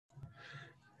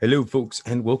Hello, folks,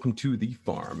 and welcome to The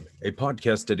Farm, a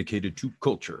podcast dedicated to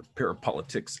culture,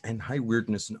 parapolitics, and high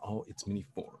weirdness in all its many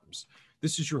forms.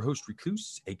 This is your host,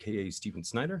 Recluse, aka Stephen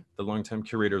Snyder, the longtime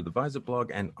curator of the Visa blog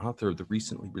and author of the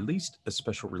recently released A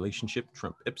Special Relationship,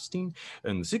 Trump-Epstein,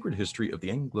 and the Secret History of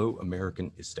the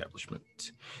Anglo-American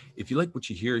Establishment. If you like what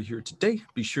you hear here today,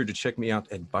 be sure to check me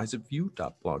out at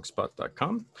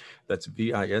visupview.blogspot.com. That's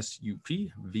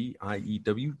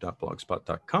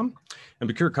visupview.blogspot.com. And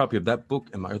procure a copy of that book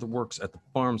and my other works at the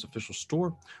Farm's official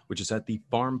store, which is at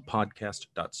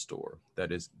thefarmpodcast.store.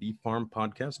 That is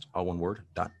thefarmpodcast, all one word,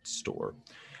 .store.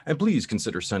 And please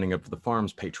consider signing up for the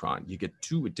Farm's Patreon. You get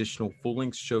 2 additional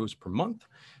full-length shows per month.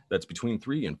 That's between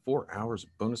 3 and 4 hours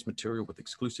of bonus material with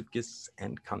exclusive guests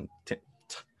and content.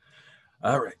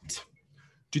 All right.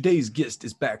 Today's guest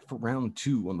is back for round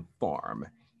 2 on the Farm.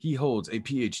 He holds a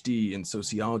PhD in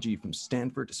sociology from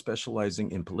Stanford,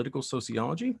 specializing in political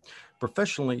sociology.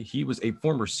 Professionally, he was a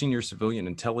former senior civilian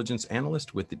intelligence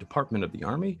analyst with the Department of the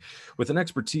Army, with an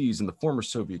expertise in the former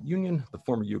Soviet Union, the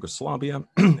former Yugoslavia,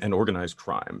 and organized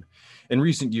crime. In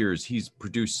recent years, he's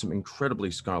produced some incredibly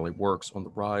scholarly works on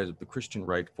the rise of the Christian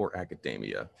right for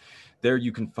academia. There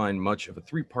you can find much of a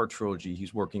 3-part trilogy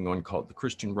he's working on called The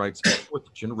Christian Right's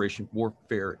Fourth Generation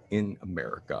Warfare in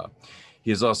America. He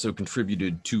has also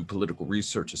contributed to Political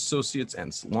Research Associates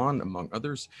and Salon, among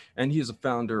others, and he is a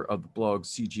founder of the blog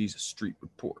CG's Street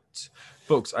Report.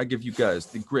 Folks, I give you guys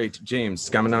the great James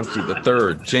Scaminaci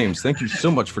III. James, thank you so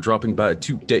much for dropping by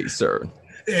today, sir.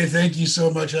 Hey, thank you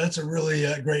so much. That's a really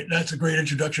that's a great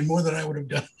introduction, more than I would have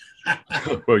done.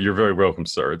 Well, you're very welcome,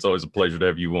 sir. It's always a pleasure to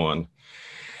have you on.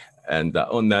 And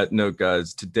on that note,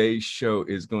 guys, today's show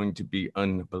is going to be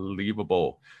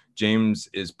unbelievable. James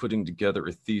is putting together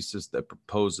a thesis that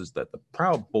proposes that the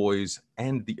Proud Boys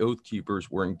and the Oath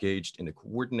Keepers were engaged in a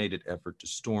coordinated effort to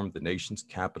storm the nation's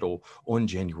capital on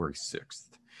January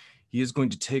 6th. He is going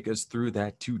to take us through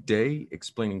that today,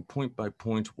 explaining point by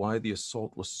point why the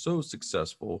assault was so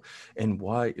successful and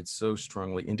why it so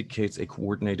strongly indicates a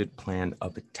coordinated plan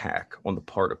of attack on the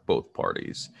part of both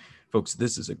parties. Folks,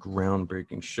 this is a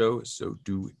groundbreaking show, so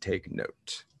do take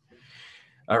note.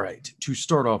 All right, to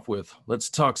start off with, let's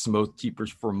talk some Oath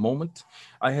Keepers for a moment.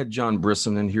 I had John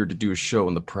Brisson in here to do a show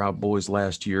on the Proud Boys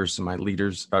last year, so my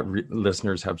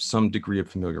listeners have some degree of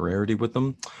familiarity with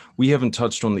them. We haven't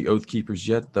touched on the Oath Keepers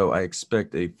yet, though I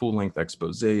expect a full-length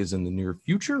expose is in the near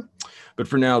future. But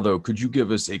for now, though, could you give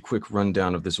us a quick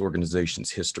rundown of this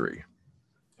organization's history?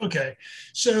 Okay,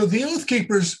 so the Oath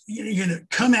Keepers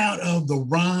come out of the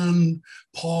Ron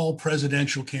Paul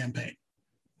presidential campaign.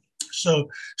 So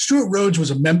Stuart Rhodes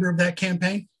was a member of that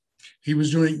campaign. He was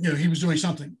doing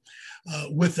something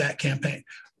with that campaign.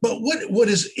 But what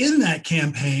is in that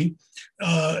campaign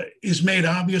is made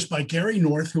obvious by Gary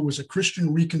North, who was a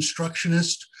Christian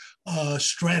Reconstructionist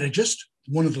strategist,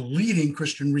 one of the leading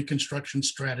Christian Reconstruction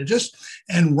strategists,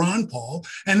 and Ron Paul.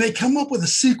 And they come up with a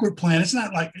secret plan. It's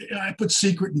not like I put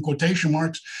secret in quotation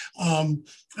marks. I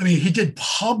mean, he did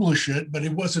publish it, but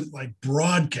it wasn't like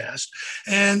broadcast.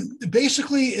 And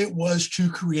basically it was to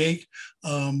create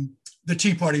the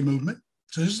Tea Party movement.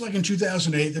 So this is like in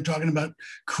 2008, they're talking about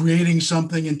creating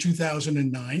something in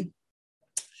 2009.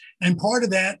 And part of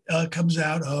that comes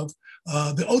out of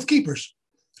the Oath Keepers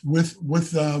with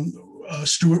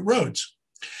Stuart Rhodes.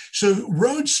 So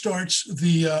Rhodes starts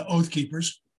the Oath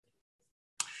Keepers,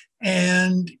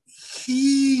 and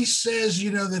he says,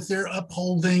 that they're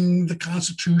upholding the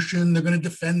Constitution. They're going to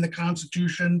defend the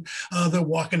Constitution. They're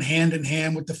walking hand in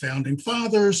hand with the Founding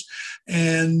Fathers.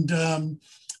 And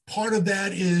part of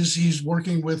that is he's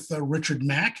working with Richard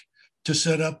Mack to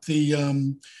set up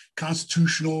the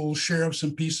Constitutional Sheriffs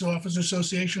and Peace Officers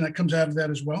Association. That comes out of that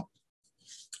as well.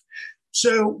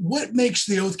 So what makes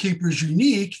the Oath Keepers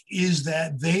unique is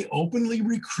that they openly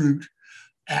recruit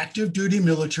active duty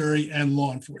military and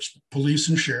law enforcement, police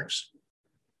and sheriffs,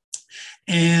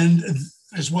 and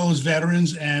as well as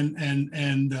veterans and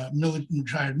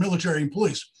retired military and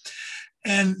police.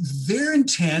 And their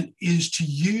intent is to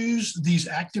use these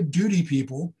active duty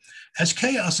people as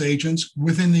chaos agents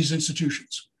within these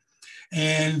institutions.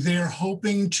 And they're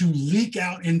hoping to leak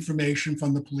out information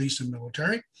from the police and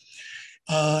military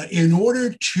in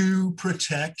order to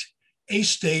protect a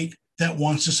state that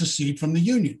wants to secede from the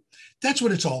Union. That's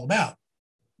what it's all about.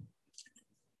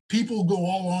 People go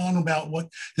all on about what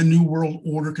the New World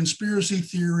Order conspiracy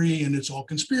theory, and it's all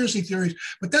conspiracy theories,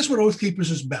 but that's what Oath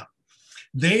Keepers is about.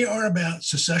 They are about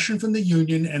secession from the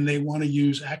Union, and they want to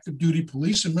use active duty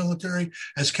police and military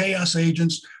as chaos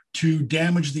agents to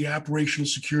damage the operational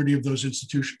security of those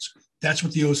institutions. That's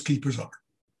what the Oath Keepers are.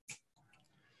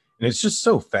 And it's just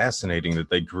so fascinating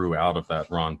that they grew out of that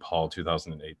Ron Paul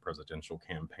 2008 presidential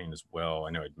campaign as well.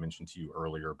 I know I'd mentioned to you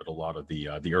earlier, but a lot of the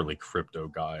early crypto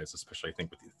guys, especially I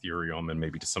think with Ethereum and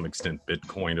maybe to some extent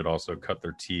Bitcoin, had also cut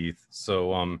their teeth.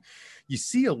 So you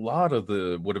see a lot of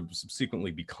the what have subsequently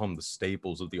become the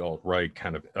staples of the alt-right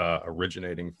kind of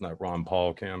originating from that Ron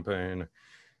Paul campaign.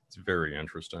 It's very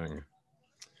interesting.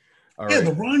 All Yeah, right.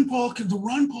 the Ron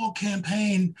Paul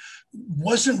campaign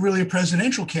wasn't really a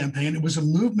presidential campaign. It was a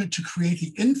movement to create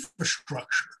the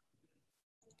infrastructure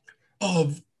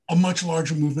of a much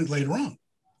larger movement later on.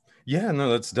 Yeah,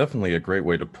 no, that's definitely a great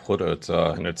way to put it.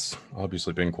 And it's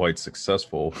obviously been quite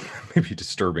successful, maybe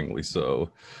disturbingly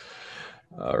so.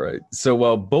 All right. So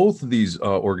while both of these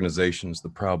organizations, the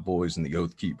Proud Boys and the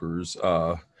Oath Keepers,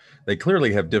 they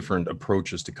clearly have different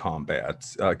approaches to combat.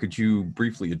 Could you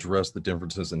briefly address the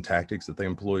differences in tactics that they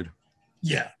employed?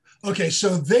 Yeah. Okay.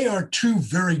 So they are two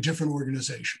very different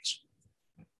organizations.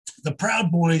 The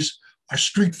Proud Boys are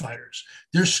street fighters.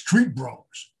 They're street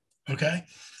brawlers. Okay.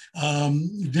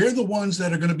 They're the ones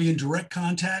that are going to be in direct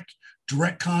contact,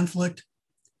 direct conflict,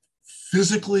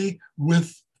 physically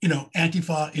with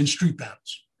Antifa in street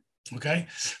battles. Okay.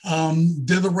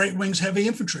 They're the right wing's heavy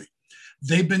infantry.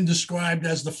 They've been described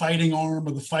as the fighting arm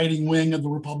or the fighting wing of the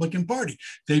Republican Party.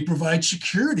 They provide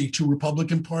security to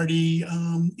Republican Party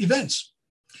events.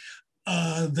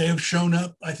 They have shown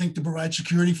up, I think, to provide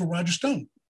security for Roger Stone.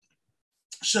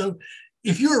 So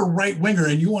if you're a right winger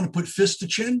and you want to put fist to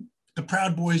chin, the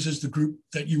Proud Boys is the group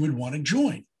that you would want to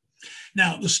join.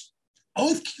 Now, the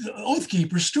Oath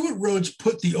Keepers, Stuart Rhodes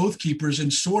put the Oath Keepers in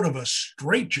sort of a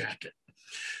straitjacket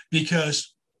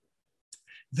because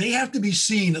they have to be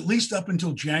seen, at least up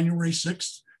until January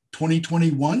 6th,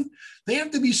 2021, they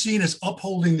have to be seen as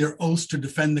upholding their oaths to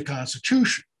defend the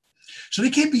Constitution. So they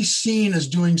can't be seen as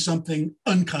doing something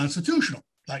unconstitutional,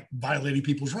 like violating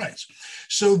people's rights.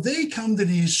 So they come to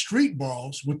these street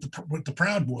brawls with the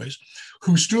Proud Boys,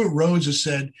 who Stuart Rhodes has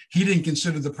said he didn't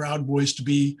consider the Proud Boys to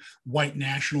be white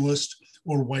nationalists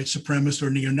or white supremacists or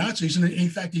neo-Nazis. And in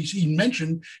fact, he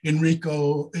mentioned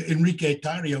Enrique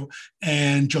Tarrio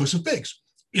and Joseph Biggs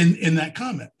in that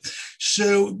comment.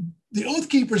 So the Oath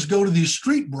Keepers go to these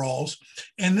street brawls,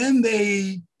 and then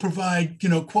they provide,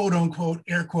 quote unquote,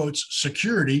 air quotes,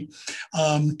 security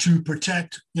to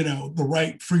protect,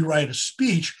 the free right of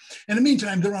speech. In the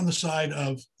meantime, they're on the side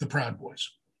of the Proud Boys,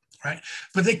 right?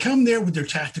 But they come there with their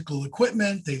tactical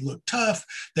equipment. They look tough.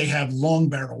 They have long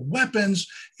barrel weapons,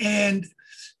 and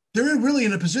they're really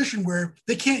in a position where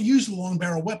they can't use the long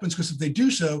barrel weapons because if they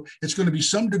do so, it's going to be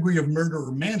some degree of murder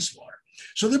or manslaughter.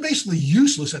 So they're basically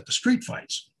useless at the street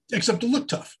fights, except to look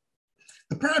tough.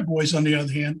 The Proud Boys, on the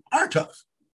other hand, are tough.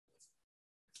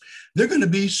 They're going to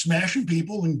be smashing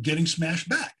people and getting smashed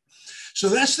back. So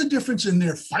that's the difference in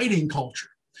their fighting culture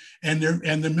and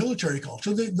the military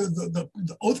culture. The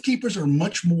Oath Keepers are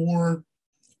much more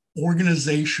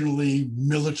organizationally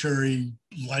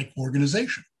military-like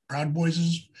organization. Proud Boys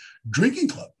is drinking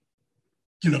club,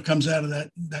 comes out of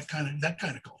that kind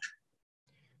of culture.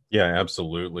 Yeah,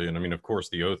 absolutely. And I mean, of course,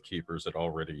 the Oath Keepers had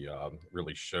already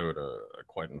really showed a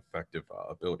quite an effective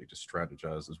ability to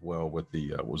strategize as well with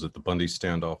the, was it the Bundy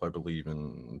standoff, I believe,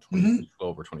 in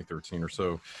 2012 or 2013 or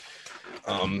so.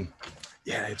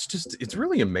 Yeah, it's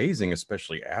really amazing,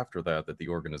 especially after that the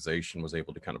organization was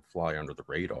able to kind of fly under the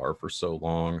radar for so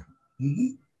long.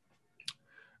 Mm-hmm.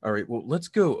 All right, well, let's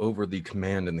go over the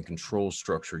command and the control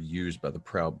structure used by the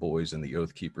Proud Boys and the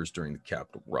Oath Keepers during the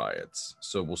Capitol riots.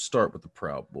 So we'll start with the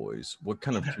Proud Boys. What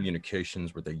kind of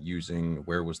communications were they using?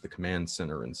 Where was the command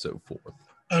center and so forth?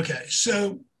 Okay,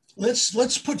 so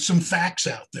let's put some facts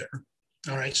out there.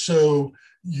 All right, so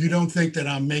you don't think that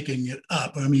I'm making it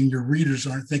up. I mean, your readers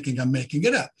aren't thinking I'm making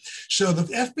it up. So the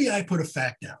FBI put a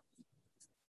fact out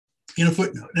in a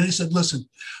footnote, and they said, listen,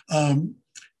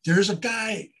 there's a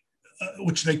guy,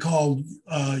 which they called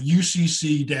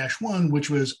UCC-1, which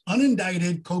was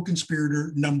unindicted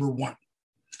co-conspirator number 1.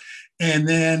 And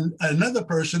then another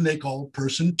person they called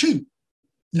person 2.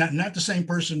 Not the same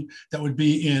person that would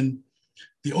be in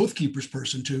the Oath Keepers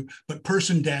person 2, but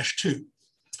person -2.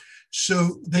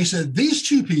 So they said these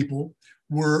 2 people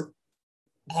were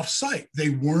off-site. They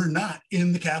were not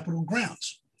in the Capitol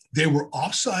grounds. They were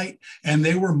off-site, and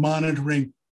they were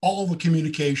monitoring all the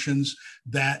communications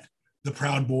that the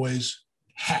Proud Boys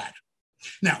had.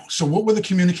 Now, so what were the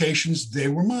communications they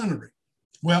were monitoring?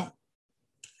 Well,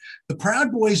 the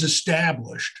Proud Boys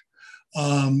established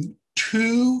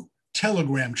 2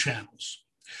 Telegram channels.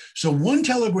 So one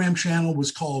Telegram channel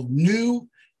was called New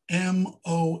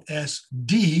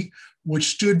MOSD, which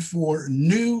stood for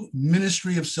New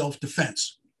Ministry of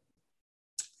Self-Defense.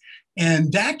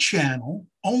 And that channel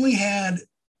only had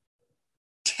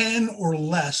 10 or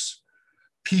less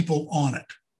people on it.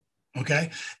 Okay.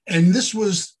 And this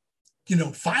was,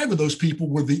 5 of those people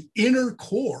were the inner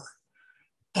core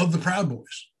of the Proud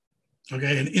Boys.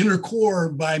 Okay. And inner core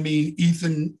by I mean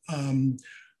Ethan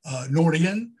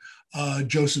Nordian,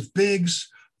 Joseph Biggs,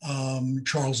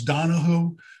 Charles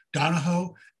Donahoe,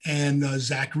 and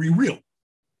Zachary Reel.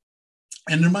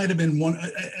 And there might have been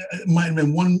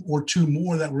one or two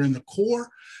more that were in the core.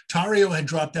 Tario had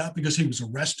dropped out because he was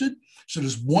arrested. So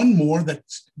there's one more that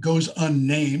goes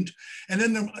unnamed. And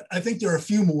then I think there are a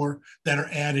few more that are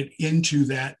added into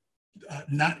that,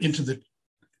 not into the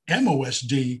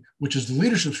MOSD, which is the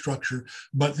leadership structure,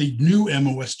 but the new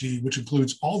MOSD, which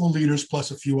includes all the leaders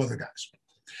plus a few other guys.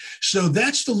 So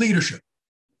that's the leadership.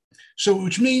 So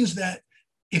which means that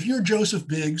if you're Joseph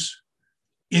Biggs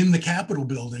in the Capitol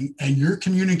building and you're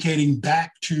communicating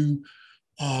back to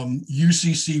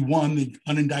UCC1, the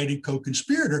unindicted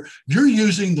co-conspirator, you're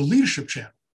using the leadership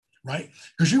channel, right?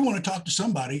 Because you want to talk to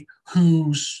somebody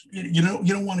who's, you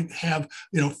don't want to have,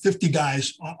 50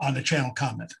 guys on the channel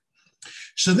comment.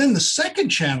 So then the second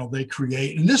channel they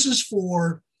create, and this is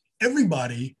for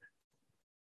everybody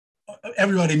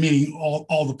meaning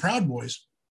all the Proud Boys,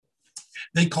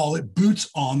 they call it boots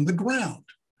on the ground,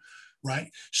 right?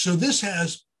 So this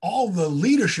has all the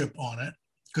leadership on it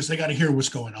because they got to hear what's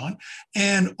going on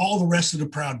and all the rest of the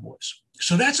Proud Boys.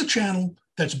 So that's a channel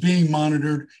that's being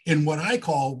monitored in what I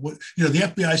call, the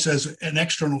FBI says an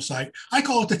external site. I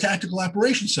call it the Tactical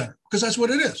Operations Center because that's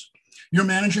what it is. You're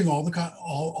managing all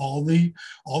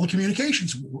the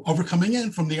communications coming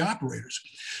in from the operators.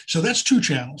 So that's 2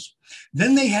 channels.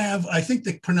 Then they have, I think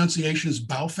the pronunciation is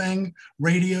Baofeng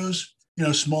radios,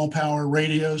 small power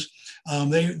radios.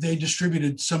 They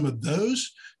distributed some of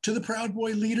those to the Proud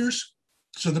Boy leaders.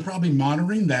 So they're probably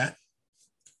monitoring that.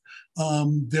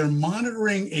 They're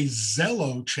monitoring a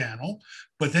Zello channel,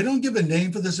 but they don't give a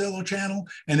name for the Zello channel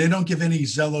and they don't give any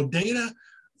Zello data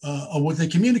of what they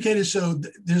communicated. So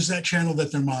there's that channel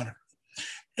that they're monitoring.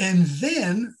 And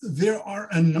then there are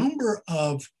a number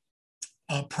of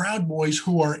Proud Boys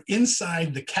who are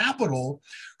inside the Capitol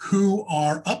who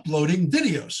are uploading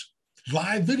videos,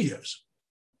 live videos.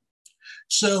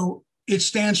 So it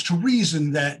stands to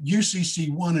reason that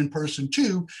UCC1 and Person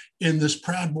 2 in this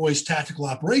Proud Boys Tactical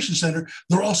Operations Center,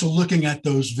 they're also looking at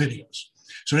those videos.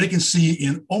 So they can see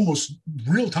in almost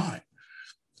real time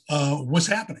what's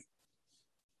happening,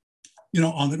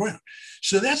 on the ground.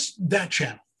 So that's that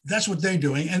channel. That's what they're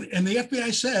doing. And the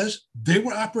FBI says they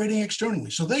were operating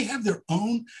externally. So they have their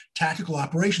own Tactical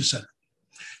Operations Center.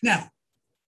 Now,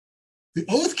 the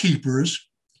Oath Keepers,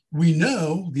 we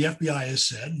know, the FBI has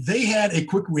said, they had a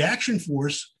quick reaction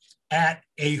force at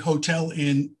a hotel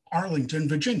in Arlington,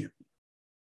 Virginia.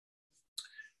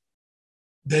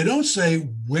 They don't say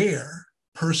where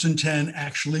Person 10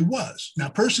 actually was. Now,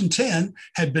 Person 10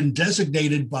 had been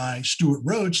designated by Stuart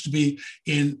Rhodes to be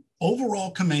in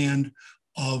overall command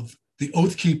of the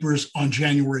Oath Keepers on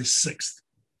January 6th,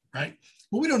 right?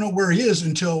 But we don't know where he is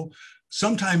until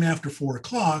sometime after 4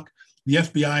 o'clock. The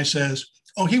FBI says,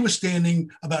 oh, he was standing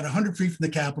about 100 feet from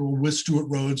the Capitol with Stuart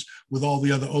Rhodes, with all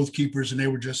the other Oath Keepers, and they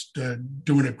were just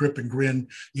doing a grip and grin,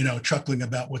 chuckling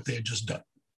about what they had just done.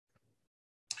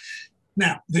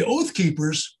 Now, the Oath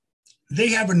Keepers, they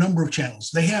have a number of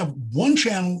channels. They have one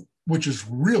channel, which is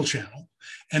real channel,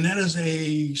 and that is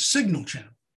a signal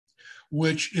channel,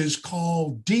 which is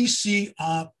called DC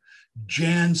Op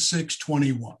Jan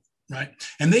 621, right?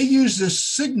 And they use this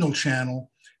signal channel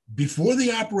before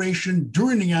the operation,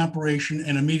 during the operation,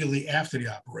 and immediately after the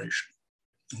operation,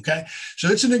 okay? So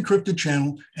it's an encrypted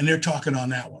channel, and they're talking on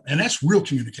that one, and that's real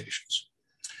communications.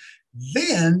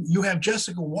 Then you have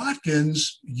Jessica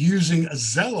Watkins using a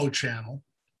Zello channel,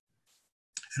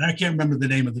 and I can't remember the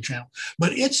name of the channel,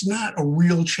 but it's not a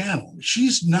real channel.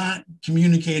 She's not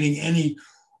communicating any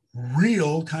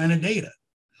real kind of data,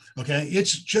 okay?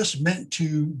 It's just meant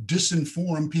to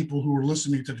disinform people who are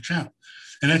listening to the channel,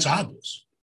 and that's obvious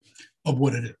of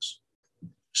what it is.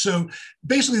 So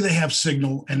basically they have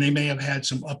signal, and they may have had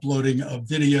some uploading of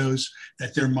videos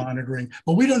that they're monitoring,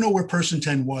 but we don't know where Person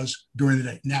 10 was during the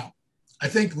day. Now, I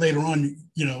think later on,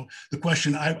 the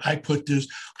question I put is,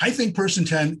 I think Person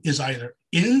 10 is either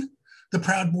in the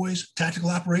Proud Boys Tactical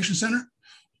Operations Center,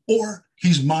 or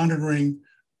he's monitoring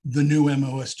the new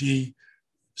MOSD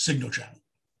signal channel,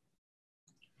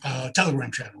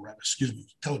 Telegram channel, rather,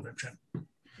 Telegram channel.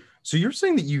 So you're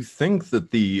saying that you think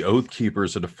that the Oath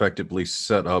Keepers had effectively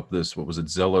set up this, what was it,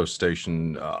 Zello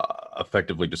station,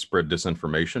 effectively to spread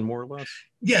disinformation, more or less?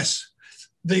 Yes.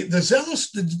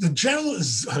 The Jello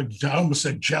is, I almost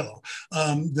said Jello.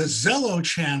 The Zello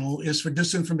channel is for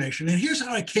disinformation. And here's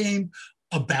how I came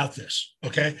about this.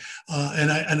 Okay,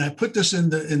 and I put this in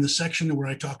the section where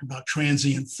I talk about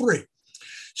transient three.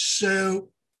 So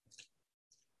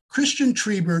Christian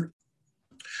Trebert.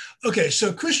 Okay,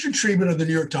 so Christian Trebert of the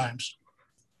New York Times,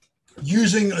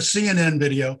 using a CNN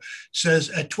video, says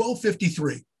at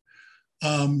 12:53,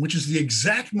 which is the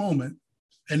exact moment,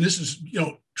 and this is,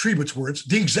 Trebert's words,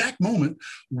 the exact moment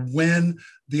when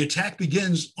the attack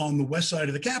begins on the west side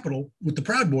of the Capitol with the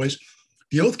Proud Boys,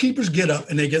 the Oath Keepers get up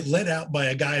and they get led out by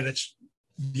a guy that's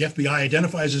the FBI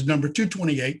identifies as number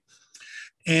 228,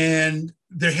 and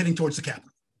they're heading towards the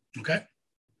Capitol. Okay,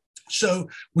 so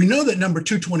we know that number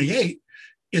 228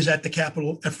 is at the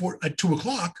Capitol at 2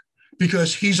 o'clock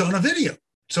because he's on a video.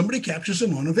 Somebody captures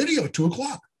him on a video at 2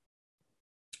 o'clock.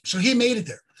 So he made it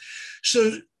there.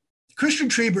 So Christian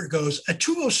Trebert goes, at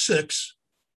 2:06,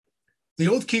 the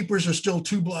Oath Keepers are still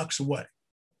 2 blocks away.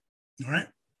 All right.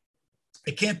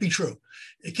 It can't be true.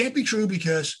 It can't be true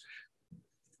because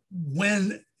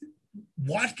when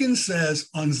Watkins says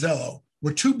on Zello,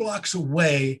 we're 2 blocks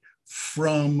away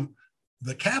from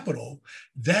the Capitol,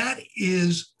 that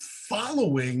is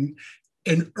following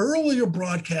an earlier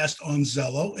broadcast on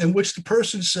Zello in which the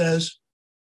person says,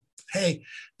 hey,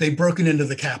 they've broken into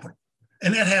the Capitol.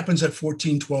 And that happens at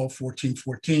 14:12,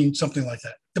 14:14, something like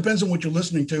that. Depends on what you're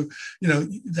listening to.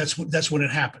 That's when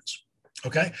it happens.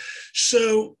 Okay.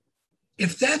 So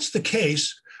if that's the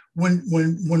case, when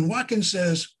Watkins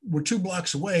says we're 2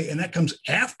 blocks away, and that comes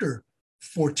after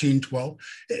 14:12,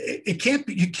 it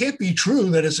can't be true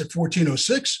that it's at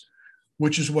 14:06,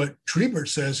 which is what Trebert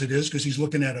says it is, because he's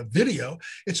looking at a video.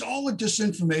 It's all a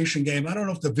disinformation game. I don't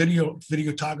know if the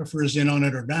videographer is in on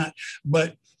it or not,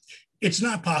 but it's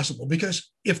not possible,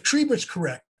 because if Trebert's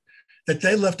correct that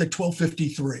they left at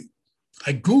 12:53,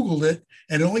 I Googled it,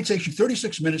 and it only takes you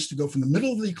 36 minutes to go from the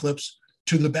middle of the eclipse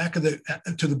to the back of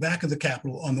the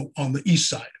Capitol on the east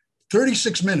side.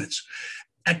 36 minutes.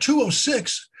 At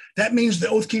 2:06, that means the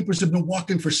Oath Keepers have been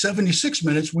walking for 76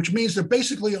 minutes, which means they're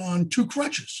basically on 2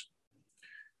 crutches.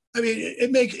 I mean,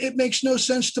 it makes no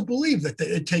sense to believe that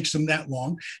it takes them that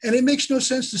long, and it makes no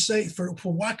sense to say for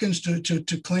Watkins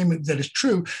to claim that it's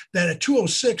true that at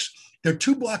 2:06 they're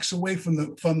 2 blocks away from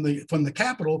the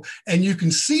Capitol, and you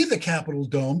can see the Capitol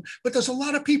dome. But there's a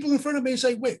lot of people in front of me and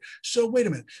say, wait a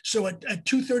minute. So at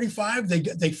 2:35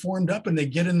 they formed up and they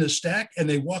get in the stack and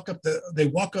they walk up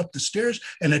the stairs,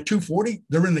 and at 2:40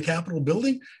 they're in the Capitol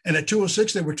building, and at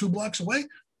 2:06 they were 2 blocks away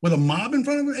with a mob in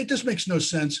front of them. It just makes no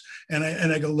sense. And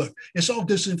I go, look, it's all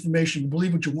disinformation.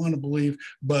 Believe what you want to believe,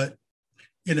 but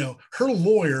her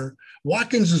lawyer,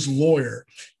 Watkins's lawyer,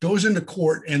 goes into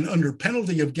court, and under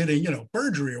penalty of getting,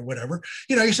 perjury or whatever,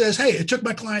 he says, hey, it took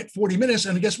my client 40 minutes.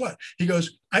 And guess what? He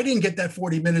goes, I didn't get that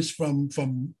 40 minutes from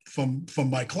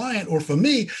my client or from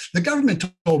me. The government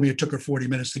told me it took her 40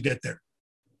 minutes to get there.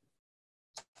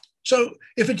 So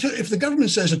if the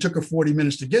government says it took her 40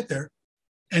 minutes to get there,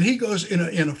 and he goes in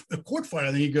a court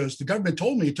filing, he goes, the government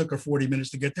told me it took her 40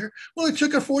 minutes to get there. Well, it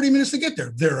took her 40 minutes to get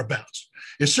there, thereabouts.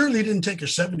 It certainly didn't take her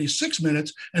 76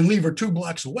 minutes and leave her 2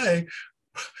 blocks away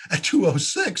at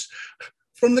 2:06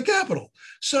 from the Capitol.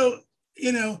 So,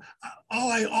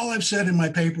 all I've said in my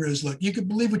paper is, look, you can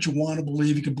believe what you want to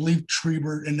believe. You can believe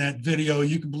Trebert in that video.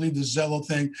 You can believe the Zello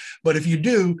thing. But if you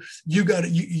do,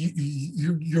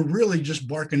 you're really just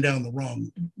barking at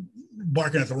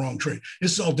the wrong tree.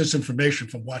 This is all disinformation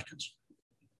from Watkins.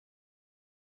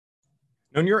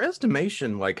 In your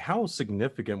estimation, like, how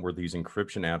significant were these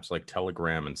encryption apps like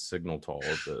Telegram and Signal to all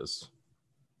of this?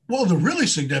 Well, they're really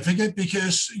significant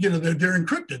because, they're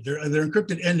encrypted. They're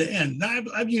encrypted end to end. Now,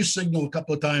 I've used Signal a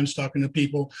couple of times talking to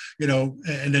people,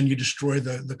 and then you destroy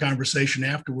the conversation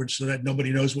afterwards so that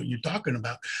nobody knows what you're talking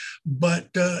about. But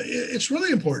it's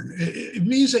really important. It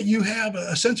means that you have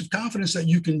a sense of confidence that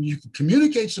you can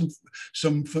communicate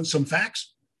some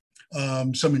facts,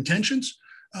 some intentions,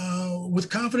 with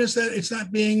confidence that it's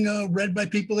not being read by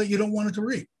people that you don't want it to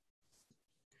read.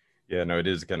 Yeah, no, it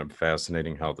is kind of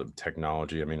fascinating how the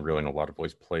technology, really, in a lot of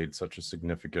ways, played such a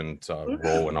significant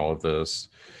role in all of this.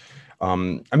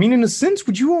 In a sense,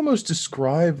 would you almost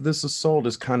describe this assault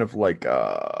as kind of like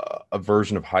a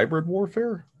version of hybrid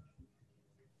warfare?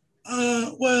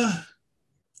 Well,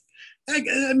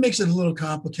 that makes it a little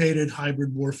complicated.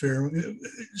 Hybrid warfare it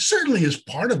certainly is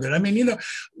part of it.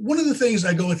 One of the things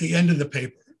I go at the end of the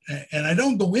paper, and I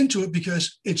don't go into it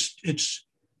because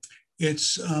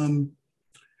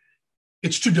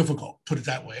it's too difficult, put it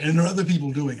that way. And there are other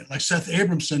people doing it. Like Seth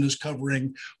Abramson is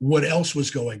covering what else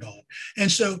was going on.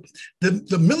 And so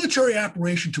the military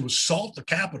operation to assault the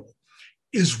Capitol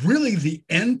is really the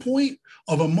endpoint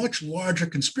of a much larger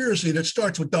conspiracy that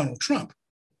starts with Donald Trump,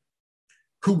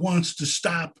 who wants to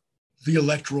stop the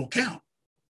electoral count.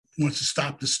 wants to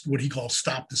stop this, what he calls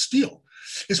stop the steal.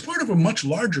 It's part of a much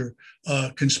larger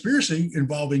conspiracy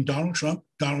involving Donald Trump,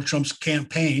 Donald Trump's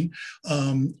campaign,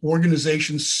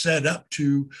 organizations set up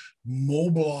to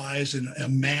mobilize and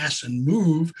amass and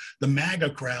move the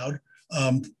MAGA crowd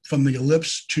from the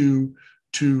ellipse to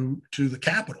the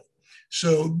Capitol.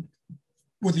 So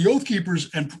what the Oath Keepers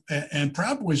and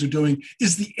Proud Boys are doing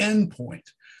is the end point.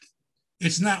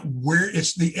 It's not where,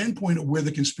 it's the end point of where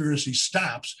the conspiracy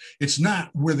stops. It's not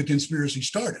where the conspiracy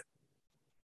started.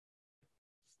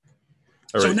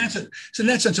 All right. So in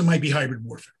that sense, it might be hybrid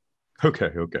warfare.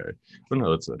 Okay. Well, no,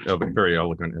 that's a very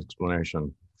eloquent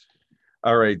explanation.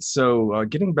 All right. So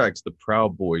getting back to the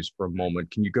Proud Boys for a moment,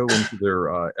 can you go into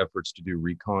their efforts to do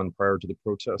recon prior to the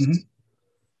protests? Mm-hmm.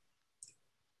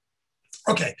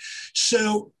 Okay.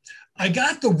 So I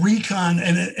got the recon,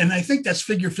 and I think that's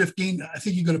figure 15. I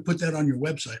think you're going to put that on your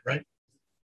website, right?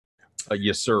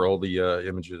 Yes, sir. All the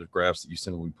images of graphs that you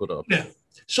sent, we put up. Yeah.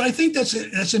 So I think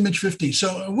that's image 15.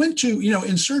 So I went to,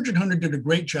 Insurgent Hunter did a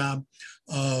great job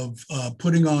of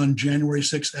putting on January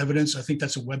 6th evidence. I think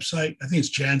that's a website. I think it's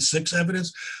Jan 6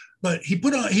 evidence. But he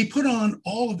put on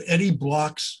all of Eddie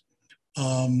Block's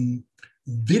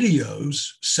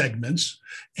videos, segments,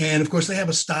 and of course they have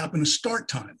a stop and a start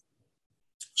time.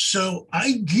 So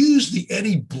I used the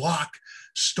Eddie Block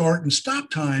start and stop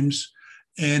times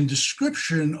and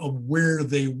description of where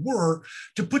they were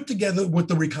to put together what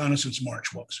the reconnaissance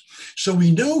march was. So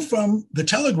we know from the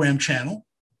Telegram channel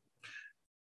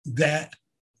that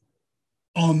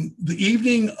on the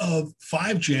evening of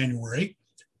 5 January,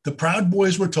 the Proud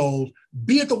Boys were told,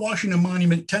 be at the Washington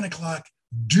Monument, 10 o'clock,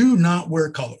 do not wear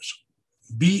colors,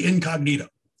 be incognito,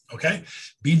 okay?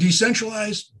 Be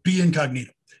decentralized, be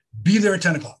incognito, be there at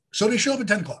 10 o'clock. So they show up at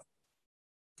 10 o'clock.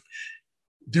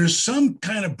 There's some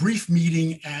kind of brief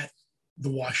meeting at the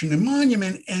Washington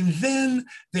Monument, and then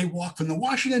they walk from the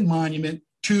Washington Monument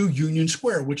to Union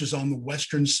Square, which is on the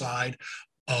western side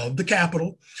of the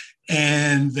Capitol.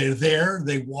 And they're there,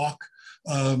 they walk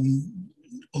a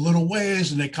little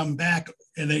ways, and they come back,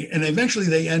 and eventually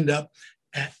they end up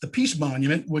at the Peace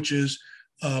Monument, which is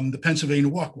the Pennsylvania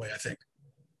Walkway, I think.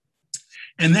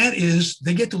 And that is,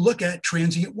 they get to look at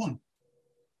Transient 1.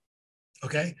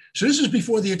 Okay, so this is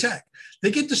before the attack. They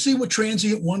get to see what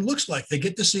Transient 1 looks like. They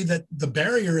get to see that the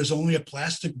barrier is only a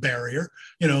plastic barrier,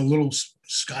 little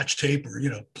Scotch tape or,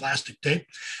 plastic tape.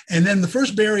 And then the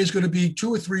first barrier is going to be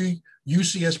 2 or 3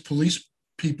 UCS police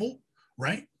people,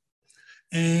 right?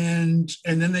 And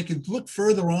then they can look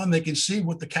further on. They can see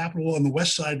what the Capitol on the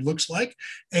west side looks like.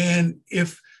 And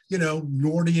if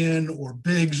Nordian or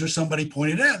Biggs or somebody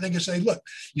pointed out, they can say, look,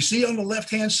 you see on the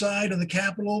left-hand side of the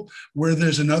Capitol where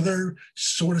there's another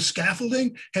sort of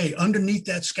scaffolding? Hey, underneath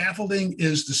that scaffolding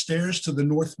is the stairs to the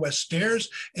northwest stairs,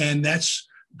 and that's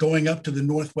going up to the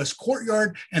northwest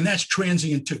courtyard, and that's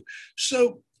Transient 2.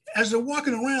 So as they're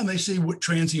walking around, they see what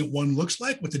Transient 1 looks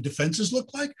like, what the defenses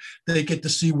look like. They get to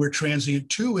see where Transient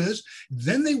 2 is.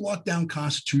 Then they walk down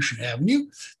Constitution Avenue.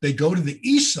 They go to the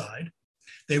east side.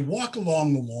 They walk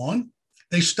along the lawn,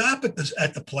 they stop at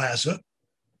the plaza,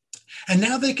 and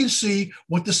now they can see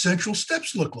what the central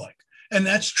steps look like. And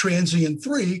that's Transient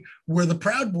 3, where the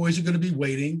Proud Boys are going to be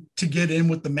waiting to get in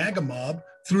with the MAGA mob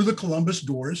through the Columbus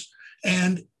doors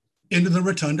and into the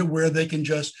rotunda, where they can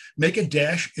just make a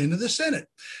dash into the Senate.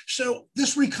 So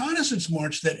this reconnaissance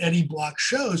march that Eddie Block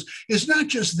shows is not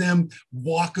just them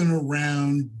walking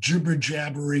around, jibber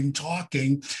jabbering,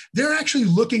 talking. They're actually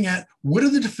looking at, what do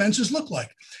the defenses look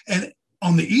like? And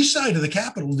on the east side of the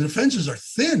Capitol, the defenses are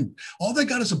thin. All they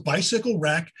got is a bicycle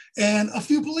rack and a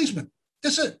few policemen.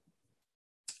 That's it.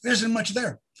 There isn't much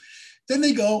there. Then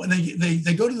they go and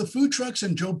they go to the food trucks,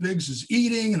 and Joe Biggs is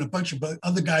eating, and a bunch of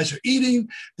other guys are eating.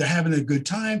 They're having a good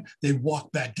time. They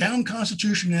walk back down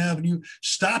Constitution Avenue,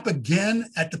 stop again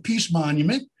at the Peace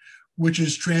Monument, which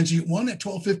is Transient 1 at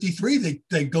 12:53.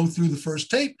 They go through the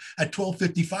first tape. At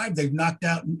 12:55, they've knocked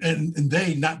out, and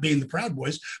they, not being the Proud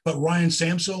Boys, but Ryan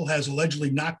Samsel has allegedly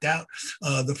knocked out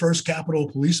the first Capitol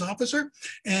police officer.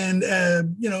 And,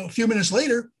 a few minutes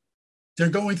later, they're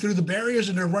going through the barriers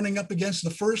and they're running up against the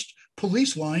first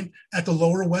police line at the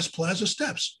Lower West Plaza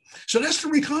steps. So that's the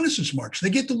reconnaissance march. They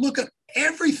get to look at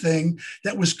everything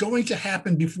that was going to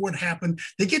happen before it happened.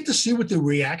 They get to see what the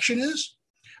reaction is.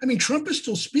 I mean, Trump is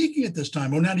still speaking at this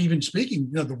time, or not even speaking,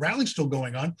 the rally's still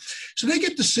going on. So they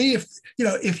get to see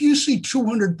if you see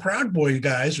 200 Proud Boy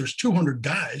guys, there's 200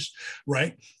 guys,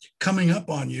 right, coming up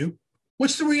on you,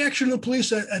 what's the reaction of the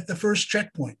police at the first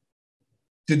checkpoint?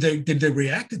 Did they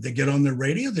react? Did they get on their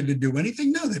radio? Did they do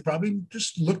anything? No, they probably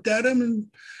just looked at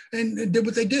them and did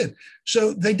what they did.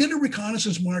 So they did a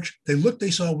reconnaissance march. They looked,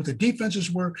 they saw what the defenses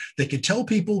were. They could tell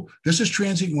people, this is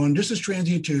transient 1, this is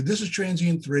transient 2, this is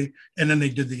transient 3, and then they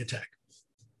did the attack.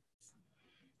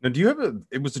 Now, do you have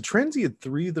it was the transient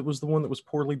 3 that was the one that was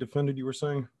poorly defended, you were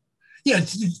saying? Yeah,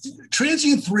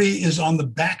 transient 3 is on the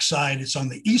backside. It's on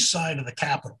the east side of the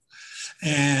Capitol.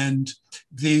 And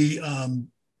the...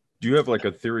 do you have like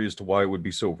a theory as to why it would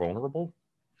be so vulnerable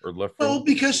or left? Well,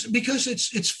 because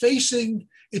it's facing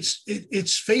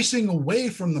away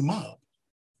from the mob.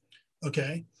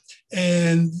 Okay.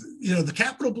 And, the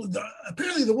Capitol,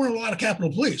 apparently there weren't a lot of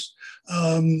Capitol Police.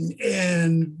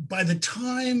 And by the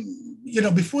time,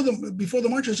 before the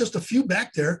march, there's just a few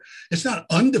back there. It's not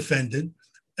undefended.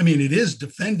 I mean, it is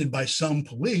defended by some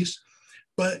police,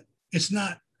 but it's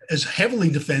not as heavily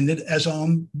defended as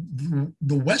on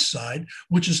the west side,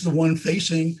 which is the one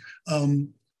facing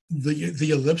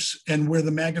the ellipse and where the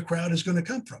MAGA crowd is going to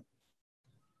come from.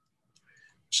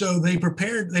 So they're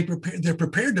prepared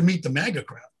to meet the MAGA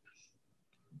crowd.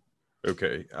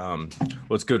 Okay,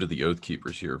 let's go to the Oath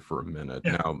Keepers here for a minute.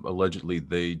 Yeah. Now, allegedly,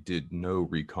 they did no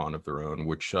recon of their own,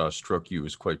 which struck you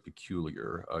as quite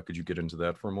peculiar. Could you get into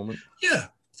that for a moment? Yeah.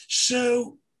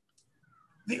 So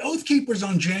the Oath Keepers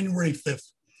on January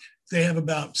 5th, they have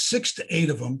about 6 to 8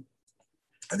 of them.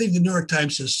 I think the New York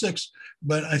Times says 6,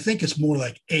 but I think it's more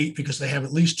like 8 because they have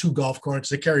at least 2 golf carts.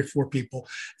 They carry 4 people.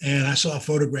 And I saw a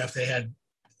photograph. They had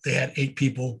 8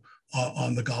 people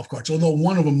on the golf carts, although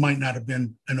one of them might not have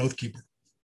been an Oath Keeper.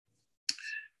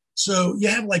 So you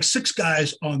have like 6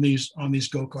 guys on these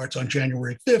go-karts on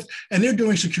January 5th, and they're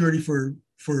doing security for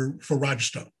Roger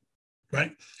Stone,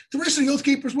 right? The rest of the Oath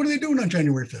Keepers, what are they doing on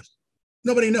January 5th?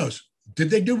 Nobody knows. Did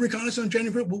they do reconnaissance on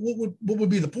January 5th? What would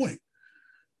be the point?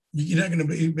 You're not going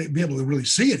to be able to really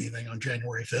see anything on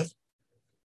January 5th.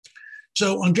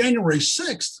 So on January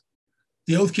 6th,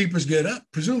 the Oath Keepers get up.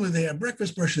 Presumably they have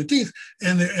breakfast, brush their teeth,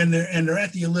 and they're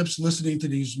at the ellipse listening to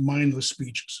these mindless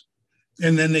speeches.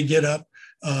 And then they get up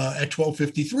at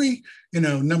 12:53.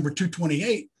 Number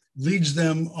 228 leads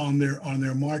them on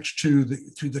their march to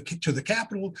the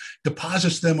Capitol,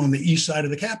 deposits them on the east side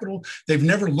of the Capitol. They've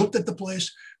never looked at the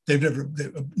place. They've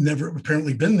never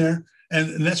apparently been there,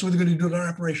 and that's what they're going to do to our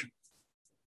operation.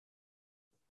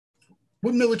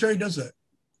 What military does that?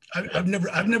 I've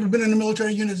never been in a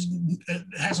military unit that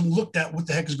hasn't looked at what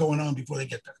the heck is going on before they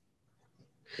get there.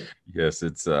 Yes,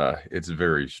 it's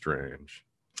very strange.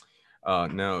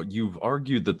 Now, you've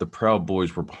argued that the Proud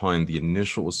Boys were behind the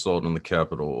initial assault on the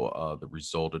Capitol that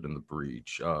resulted in the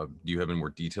breach. Do you have any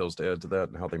more details to add to that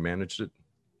and how they managed it?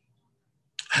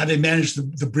 How they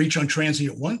managed the breach on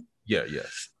Transient 1? Yeah,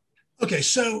 yes. Okay,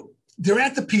 so they're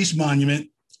at the Peace Monument,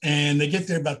 and they get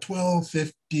there about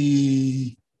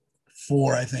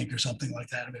 12:54, I think, or something like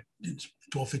that. I mean, it's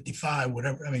 12:55,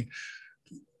 whatever. I mean,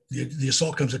 the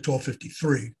assault comes at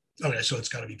 12:53. Okay, so it's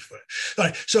got to be before. All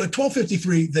right, so at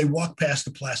 12:53, they walk past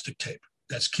the plastic tape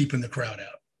that's keeping the crowd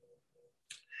out.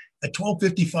 At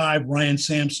 12:55, Ryan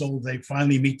Samsel, they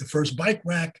finally meet the first bike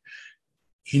rack.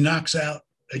 He knocks out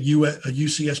a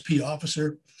UCSP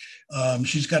officer.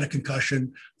 She's got a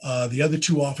concussion. The other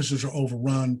 2 officers are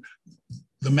overrun.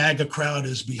 The MAGA crowd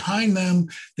is behind them.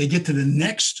 They get to the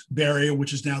next barrier,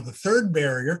 which is now the 3rd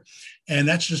barrier, and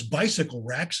that's just bicycle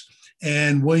racks.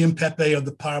 And William Pepe of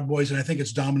the Proud Boys, and I think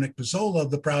it's Dominic Pizzola of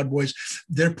the Proud Boys,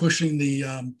 they're pushing the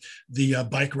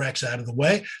bike racks out of the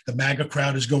way. The MAGA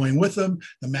crowd is going with them.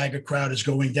 The MAGA crowd is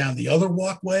going down the other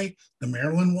walkway, the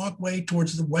Maryland walkway,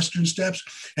 towards the Western Steps.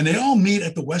 And they all meet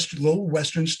at the lower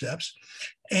Western Steps.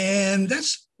 And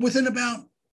that's within about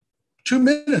 2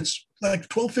 minutes, like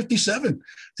 12:57.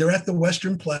 They're at the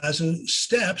Western Plaza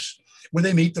steps where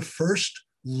they meet the first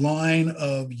line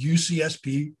of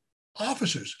UCSP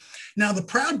officers. Now, the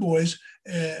Proud Boys,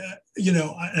 I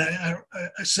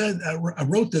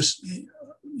wrote this,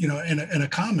 in a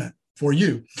comment for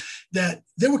you, that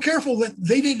they were careful that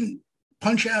they didn't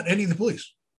punch out any of the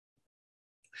police.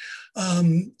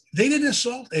 They didn't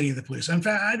assault any of the police. In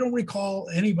fact, I don't recall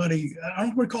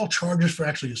charges for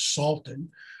actually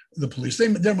assaulting the police.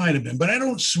 There might have been, but I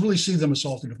don't really see them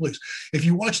assaulting the police. If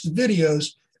you watch the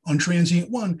videos on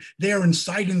Transient 1, they are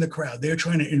inciting the crowd. They're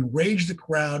trying to enrage the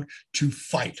crowd to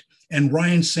fight. And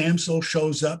Ryan Samsel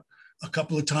shows up a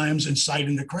couple of times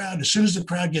inciting the crowd. As soon as the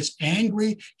crowd gets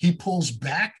angry, he pulls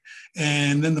back,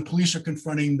 and then the police are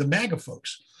confronting the MAGA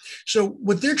folks. So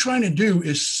what they're trying to do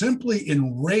is simply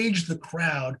enrage the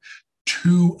crowd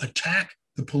to attack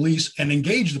the police and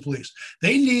engage the police.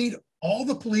 They need all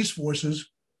the police forces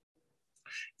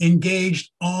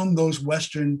engaged on those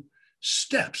Western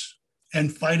steps.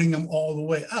 and fighting them all the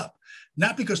way up.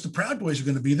 Not because the Proud Boys are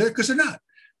going to be there, because they're not.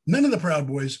 None of the Proud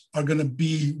Boys are going to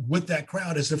be with that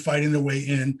crowd as they're fighting their way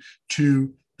in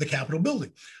to the Capitol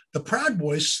building. The Proud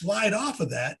Boys slide off of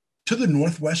that to the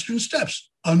northwestern steps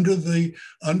under the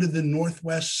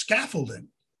northwest scaffolding,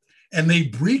 and they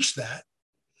breach that.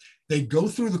 They go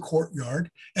through the courtyard,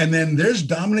 and then there's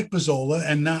Dominic Pezzola,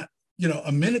 and not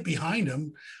a minute behind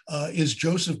him is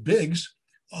Joseph Biggs,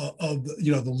 of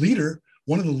the leader,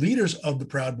 one of the leaders of the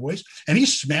Proud Boys, and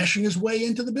he's smashing his way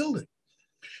into the building.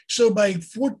 So by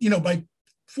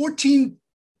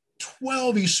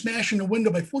 1412, he's smashing the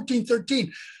window. By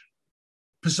 1413,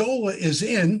 Pezzola is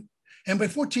in, and by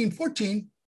 1414,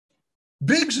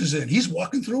 Biggs is in. He's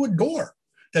walking through a door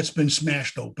that's been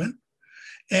smashed open.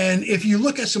 And if you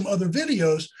look at some other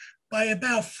videos, by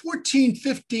about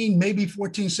 1415, maybe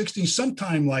 1416,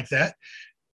 sometime like that,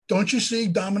 don't you see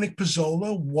Dominic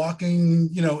Pezzola walking,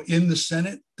 in the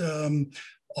Senate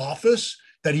office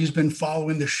that he's been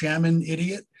following the shaman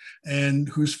idiot and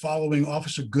who's following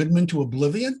Officer Goodman to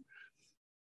oblivion?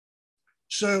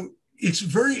 So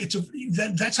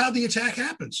that's how the attack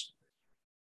happens.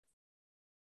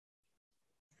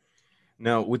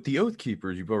 Now, with the Oath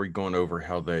Keepers, you've already gone over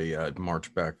how they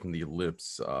marched back from the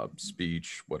Ellipse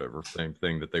speech, whatever, same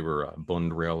thing, that they were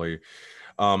Bund rally.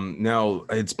 Now,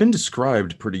 it's been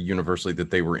described pretty universally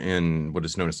that they were in what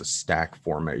is known as a stack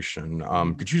formation.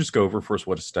 Could you just go over first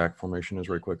what a stack formation is,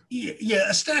 right quick? Yeah,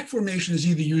 a stack formation is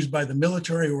either used by the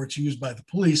military or it's used by the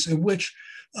police, in which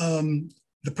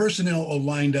the personnel are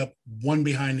lined up one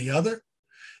behind the other.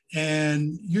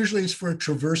 And usually it's for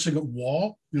traversing a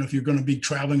wall. If you're going to be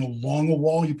traveling along a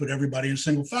wall, you put everybody in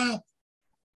single file.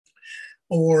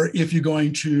 Or if you're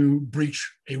going to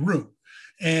breach a room.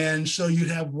 And so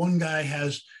you'd have one guy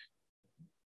has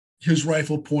his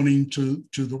rifle pointing to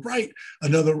the right,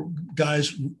 another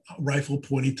guy's rifle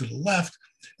pointing to the left,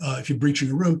 if you're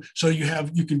breaching a room. So you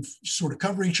can sort of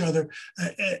cover each other.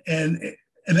 And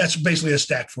that's basically a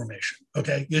stack formation,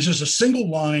 okay? It's just a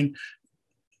single line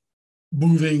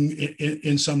moving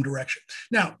in some direction.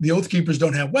 Now, the Oath Keepers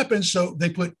don't have weapons, so they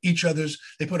put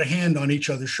a hand on each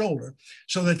other's shoulder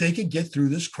so that they could get through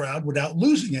this crowd without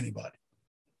losing anybody.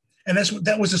 And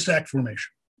that was a stack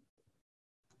formation.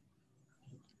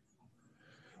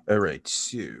 All right,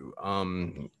 so,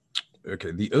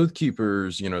 okay, the Oath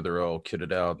Keepers, they're all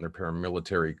kitted out in their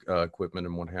paramilitary equipment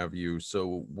and what have you.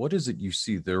 So what is it you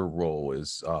see their role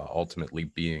is ultimately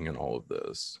being in all of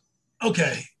this?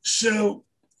 Okay, so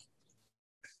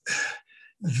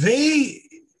they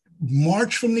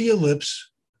march from the Ellipse,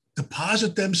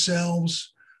 deposit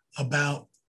themselves about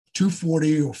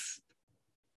 240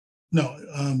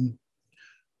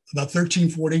 about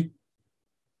 1340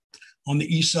 on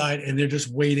the east side, and they're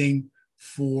just waiting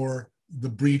for the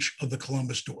breach of the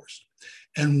Columbus doors.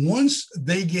 And once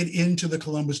they get into the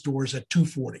Columbus doors at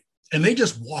 240, and they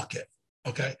just walk it,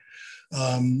 okay?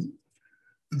 The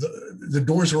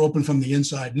doors are open from the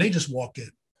inside, and they just walk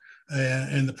in.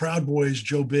 And the Proud Boys,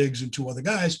 Joe Biggs and two other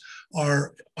guys,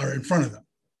 are in front of them.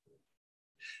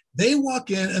 They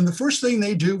walk in, and the first thing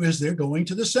they do is they're going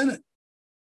to the Senate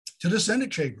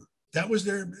chamber. That was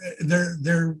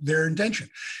their intention.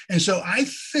 And so I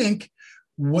think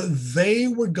what they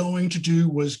were going to do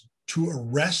was to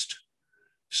arrest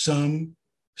some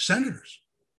senators,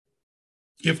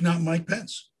 if not Mike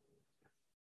Pence.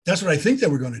 That's what I think they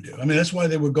were going to do. I mean, that's why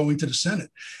they were going to the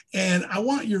Senate. And I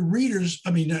want your readers,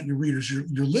 I mean, not your readers,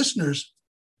 your listeners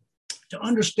to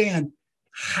understand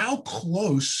how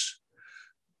close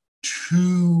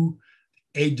to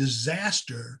a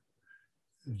disaster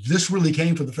this really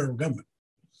came for the federal government,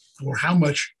 or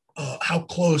how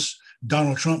close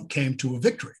Donald Trump came to a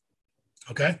victory.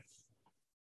 Okay.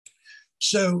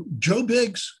 So Joe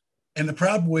Biggs and the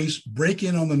Proud Boys break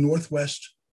in on the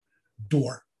northwest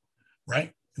door,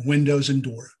 right? Windows and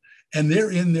door. And they're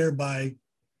in there by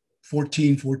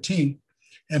 1414.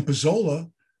 And Pezzola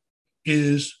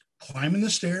is climbing the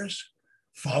stairs,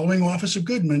 following Officer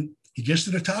Goodman. He gets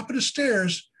to the top of the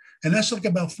stairs, and that's like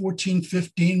about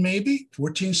 1415, maybe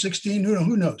 1416,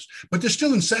 who knows? But they're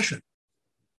still in session,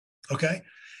 okay?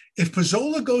 If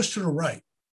Pezzola goes to the right,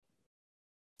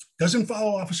 doesn't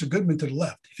follow Officer Goodman to the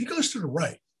left, if he goes to the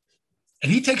right,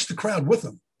 and he takes the crowd with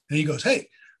him, and he goes, hey,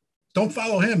 don't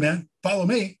follow him, man, follow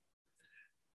me.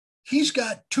 He's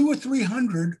got 200 or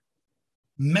 300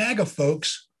 MAGA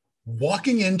folks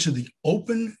walking into the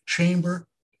open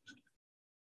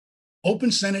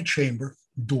Senate chamber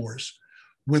doors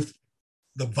with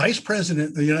the Vice President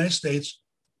of the United States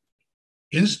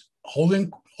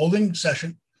holding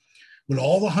session with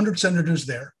all the 100 senators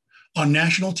there on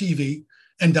national TV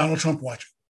and Donald Trump watching.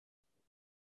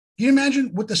 Can you imagine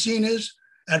what the scene is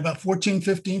at about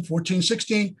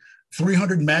 14:16,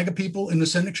 300 MAGA people in the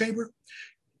Senate chamber?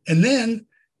 And then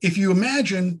if you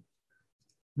imagine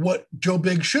what Joe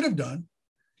Biggs should have done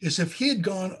is if he had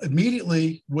gone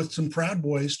immediately with some Proud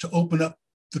Boys to open up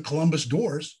the Columbus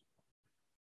doors,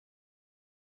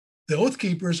 the Oath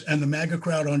Keepers and the MAGA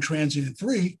crowd on Transient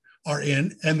 3 are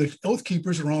in, and the Oath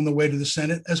Keepers are on the way to the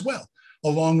Senate as well,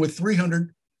 along with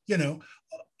 300,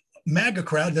 MAGA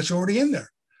crowd that's already in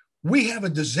there. We have a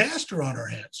disaster on our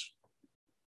hands.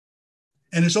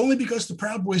 And it's only because the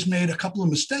Proud Boys made a couple of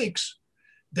mistakes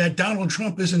that Donald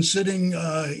Trump isn't sitting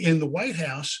in the White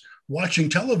House watching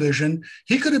television.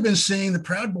 He could have been seeing the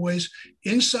Proud Boys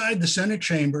inside the Senate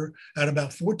chamber at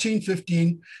about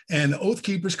 14:15, and the Oath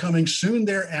Keepers coming soon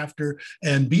thereafter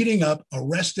and beating up,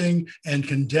 arresting, and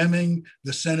condemning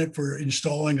the Senate for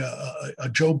installing a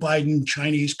Joe Biden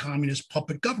Chinese communist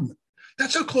puppet government.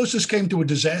 That's how close this came to a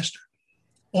disaster,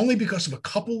 only because of a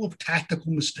couple of tactical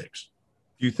mistakes.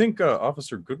 Do you think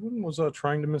Officer Goodwin was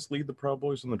trying to mislead the Proud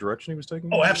Boys in the direction he was taking?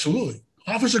 Oh, absolutely.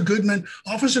 Officer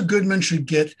Goodman should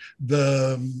get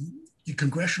the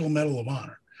Congressional Medal of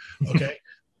Honor. Okay.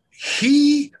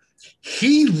 he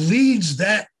leads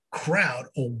that crowd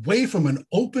away from an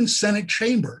open Senate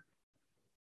chamber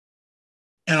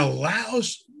and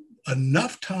allows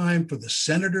enough time for the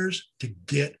senators to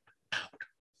get out.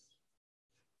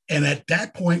 And at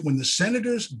that point, when the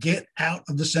senators get out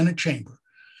of the Senate chamber,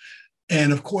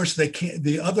 and of course,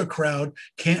 the other crowd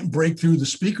can't break through the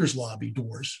speaker's lobby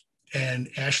doors, and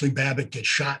Ashley Babbitt gets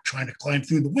shot trying to climb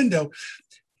through the window.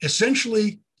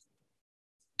 Essentially,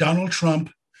 Donald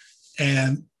Trump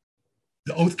and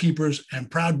the Oath Keepers and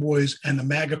Proud Boys and the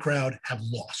MAGA crowd have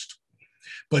lost.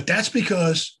 But that's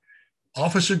because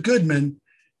Officer Goodman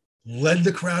led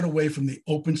the crowd away from the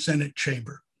open Senate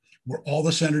chamber, where all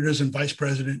the senators and Vice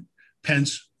President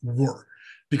Pence were.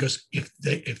 Because if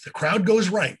the crowd goes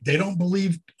right, they don't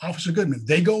believe Officer Goodman,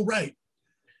 they go right,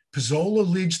 Pizzola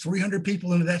leads 300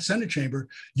 people into that Senate chamber,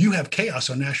 you have chaos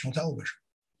on national television.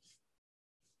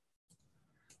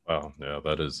 Wow, yeah,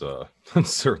 that is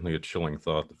certainly a chilling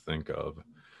thought to think of.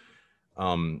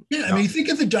 Think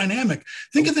of the dynamic.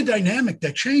 Think of the dynamic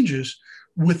that changes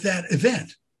with that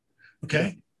event,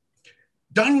 okay? Yeah.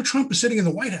 Donald Trump is sitting in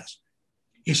the White House.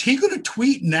 Is he going to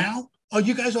tweet now, oh,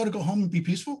 you guys ought to go home and be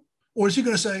peaceful? Or is he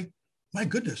going to say, my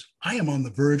goodness, I am on the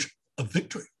verge of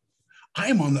victory. I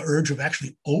am on the urge of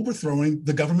actually overthrowing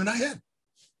the government I had.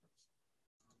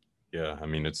 Yeah, I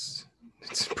mean, it's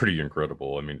pretty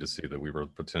incredible. I mean, to see that we were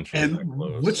potentially and that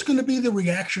close. What's going to be the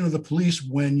reaction of the police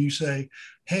when you say,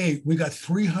 hey, we got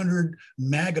 300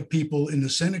 MAGA people in the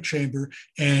Senate chamber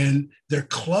and they're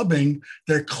clubbing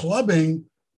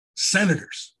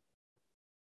senators?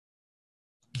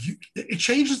 It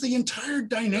changes the entire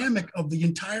dynamic of the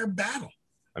entire battle.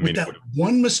 I mean, with that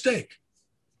one mistake.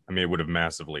 I mean, it would have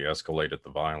massively escalated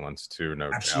the violence too,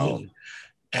 no Absolutely. doubt.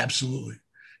 Absolutely.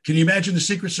 Can you imagine the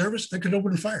Secret Service? They could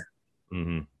open fire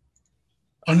on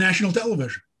national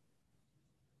television.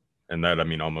 And that, I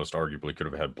mean, almost arguably could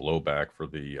have had blowback for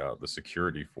the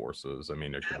security forces. I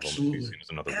mean, it could have almost be seen as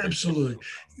another. Absolutely.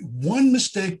 One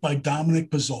mistake by Dominic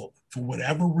Pizzola, for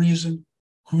whatever reason,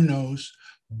 who knows?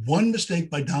 One mistake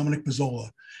by Dominic Pizzola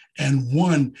and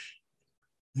one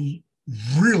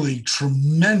really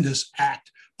tremendous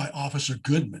act by Officer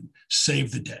Goodman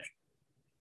saved the day.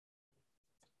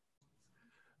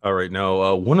 All right.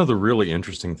 Now, one of the really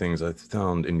interesting things I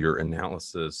found in your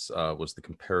analysis was the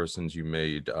comparisons you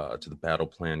made to the battle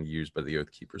plan used by the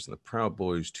Oath Keepers and the Proud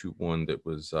Boys to one that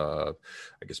was, I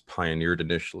guess, pioneered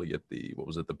initially at the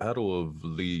Battle of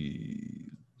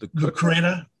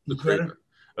Lucreta.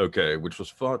 Okay, which was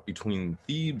fought between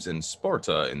Thebes and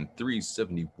Sparta in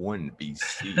 371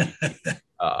 BC.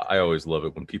 I always love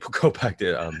it when people go back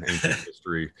to ancient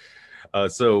history.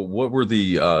 So what were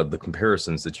the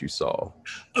comparisons that you saw?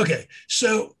 Okay,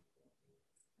 so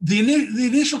the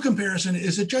initial comparison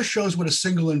is it just shows what a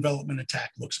single envelopment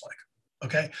attack looks like.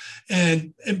 Okay,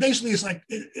 and basically it's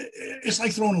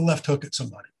like throwing a left hook at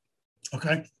somebody.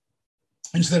 Okay,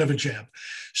 instead of a jab.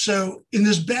 So in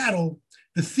this battle,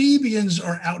 the Thebians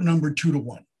are outnumbered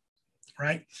 2-1,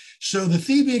 right? So the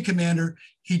Theban commander,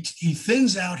 he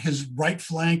thins out his right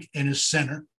flank and his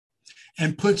center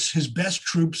and puts his best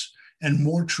troops and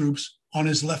more troops on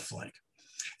his left flank.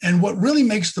 And what really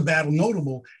makes the battle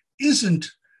notable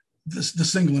isn't the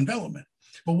single envelopment,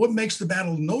 but what makes the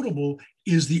battle notable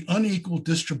is the unequal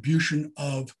distribution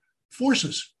of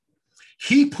forces.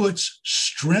 He puts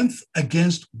strength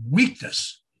against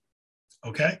weakness,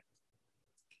 okay?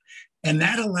 And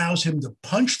that allows him to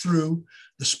punch through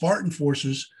the Spartan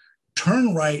forces,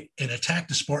 turn right and attack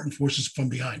the Spartan forces from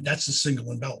behind. That's the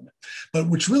single envelopment. But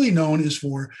what's really known is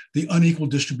for the unequal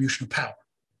distribution of power,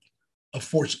 of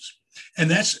forces. And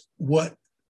that's what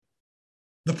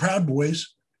the Proud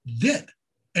Boys did,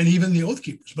 and even the Oath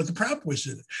Keepers. But the Proud Boys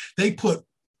did it.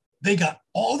 They got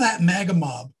all that MAGA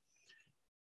mob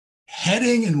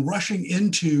heading and rushing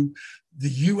into the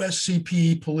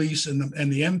USCP police and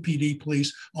the MPD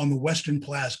police on the Western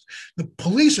Plaza. The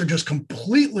police are just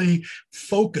completely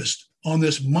focused on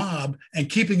this mob and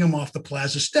keeping them off the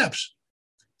plaza steps.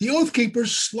 The Oath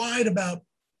Keepers slide about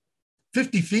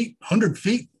 50 feet, 100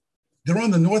 feet. They're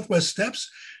on the Northwest steps.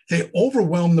 They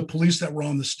overwhelm the police that were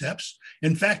on the steps.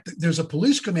 In fact, there's a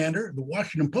police commander, the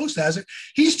Washington Post has it.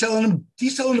 He's telling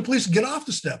the police to get off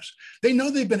the steps. They know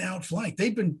they've been outflanked.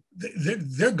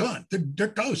 They're gone. They're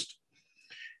toast.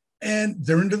 And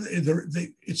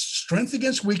it's strength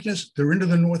against weakness. They're into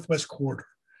the Northwest corridor.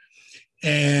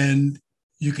 And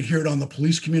you can hear it on the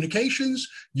police communications.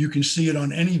 You can see it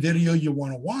on any video you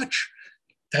want to watch.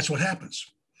 That's what happens.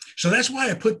 So that's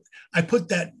why I put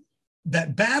that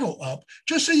battle up,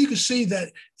 just so you can see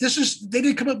that they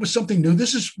didn't come up with something new.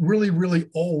 This is really, really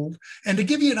old. And to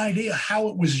give you an idea how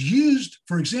it was used,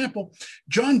 for example,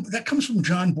 that comes from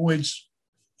John Boyd's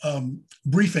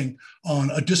briefing on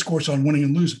a discourse on winning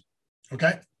and losing.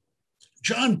 Okay.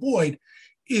 John Boyd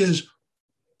is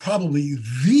probably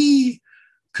the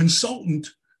consultant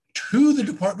to the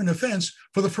Department of Defense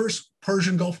for the first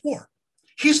Persian Gulf War.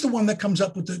 He's the one that comes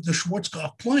up with the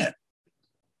Schwarzkopf plan.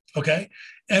 Okay.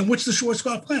 And what's the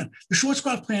Schwarzkopf plan? The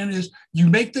Schwarzkopf plan is you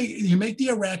make the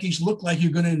Iraqis look like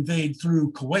you're going to invade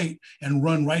through Kuwait and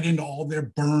run right into all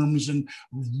their berms and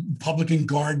Republican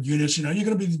Guard units. You're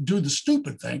going to do the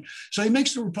stupid thing. So he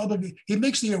makes the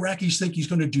Iraqis think he's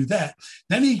going to do that.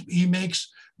 Then he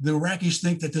makes the Iraqis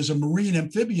think that there's a marine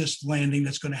amphibious landing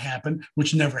that's going to happen,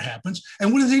 which never happens.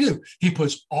 And what does he do? He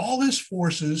puts all his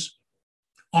forces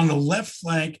on the left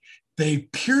flank. They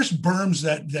pierce berms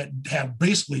that have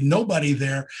basically nobody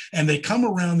there, and they come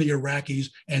around the Iraqis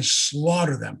and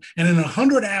slaughter them. And in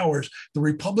 100 hours, the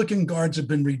Republican Guards have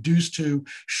been reduced to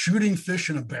shooting fish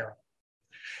in a barrel.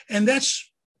 And that's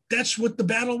what the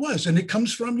battle was. And it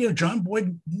comes from, John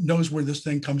Boyd knows where this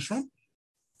thing comes from.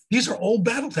 These are old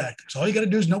battle tactics. All you got to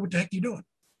do is know what the heck you're doing.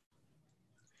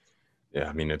 Yeah,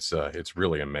 I mean, it's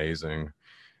really amazing.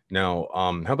 Now,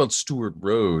 how about Stuart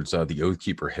Rhodes, the Oath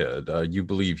Keeper head? You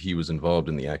believe he was involved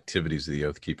in the activities of the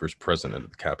Oath Keepers present at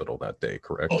the Capitol that day,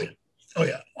 correct? Oh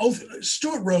yeah.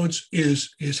 Stuart Rhodes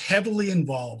is heavily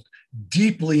involved,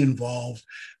 deeply involved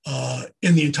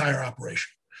in the entire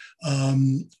operation,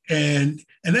 and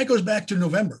that goes back to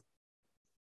November.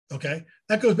 Okay,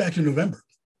 that goes back to November.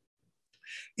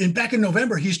 Back in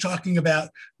November, he's talking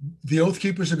about the Oath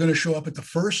Keepers are going to show up at the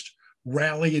first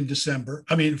rally in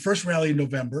first rally in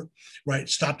November, right?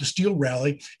 Stop the Steal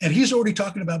rally. And he's already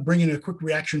talking about bringing a quick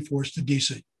reaction force to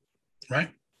DC,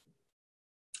 right?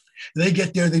 They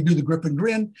get there, they do the grip and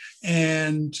grin.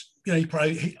 And,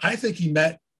 I think he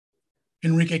met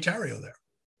Enrique Tarrio there.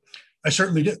 I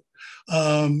certainly did.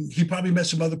 He probably met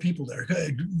some other people there.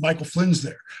 Michael Flynn's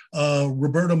there.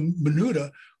 Roberto Menuda,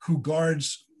 who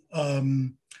guards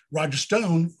Roger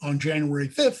Stone on January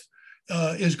 5th,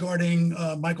 is guarding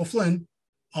Michael Flynn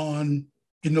in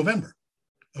November.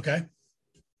 Okay.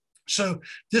 So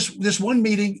this one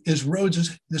meeting is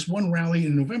this one rally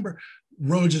in November,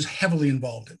 Rhodes is heavily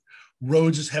involved in.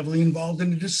 Rhodes is heavily involved in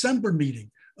the December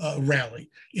meeting rally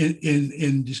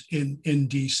in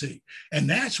DC. And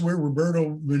that's where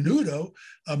Roberto Menuda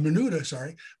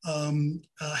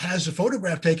has a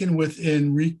photograph taken with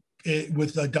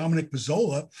Dominic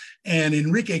Pizzola, and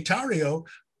Enrique Tarrio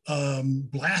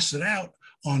blasts it out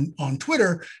on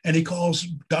Twitter, and he calls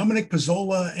Dominic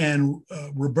Pizzola and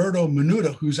Roberto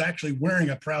Menuda, who's actually wearing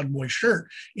a Proud Boy shirt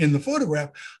in the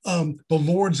photograph, the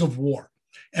Lords of War.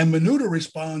 And Menuda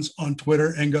responds on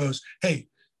Twitter and goes, "Hey,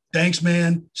 thanks,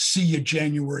 man. See you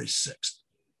January 6th.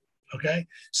 Okay.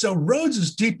 So Rhodes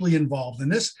is deeply involved in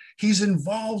this. He's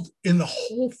involved in the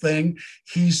whole thing.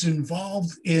 He's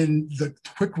involved in the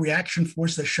quick reaction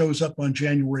force that shows up on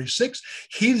January 6th.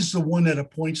 He's the one that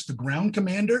appoints the ground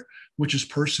commander, which is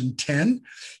person 10.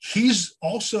 He's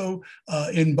also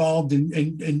involved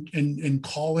in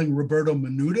calling Roberto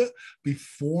Menuda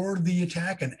before the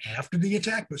attack and after the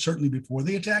attack, but certainly before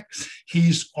the attack.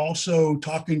 He's also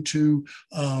talking to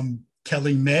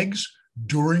Kelly Meggs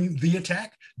during the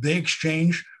attack. They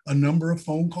exchange a number of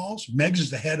phone calls. Meggs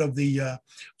is the head of the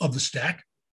stack,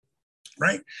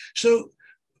 right? So,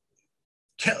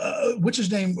 what's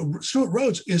his name? Stuart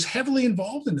Rhodes is heavily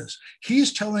involved in this.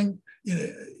 He's telling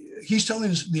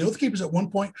the Oath Keepers at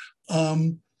one point,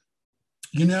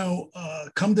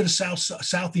 come to the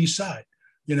southeast side,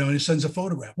 and he sends a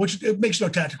photograph, which it makes no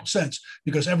tactical sense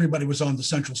because everybody was on the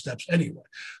central steps anyway.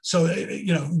 So,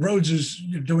 Rhodes is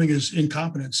doing his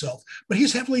incompetent self, but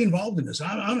he's heavily involved in this.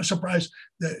 I'm surprised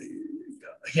that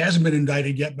he hasn't been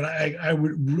indicted yet, but I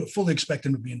would fully expect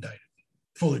him to be indicted.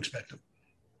 Fully expect him.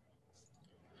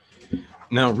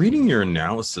 Now, reading your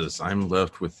analysis, I'm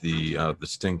left with the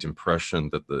distinct impression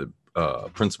that the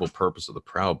principal purpose of the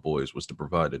Proud Boys was to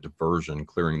provide a diversion,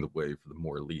 clearing the way for the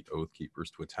more elite Oath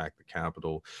Keepers to attack the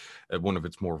Capitol at one of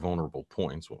its more vulnerable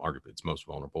points, well, arguably its most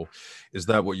vulnerable. Is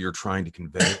that what you're trying to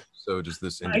convey? So does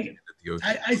this indicate that the Oath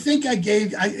I think I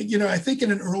gave, I think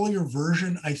in an earlier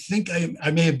version, I think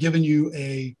I may have given you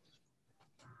a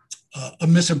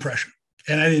misimpression,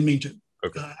 and I didn't mean to.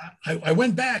 Okay. I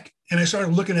went back and I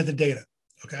started looking at the data.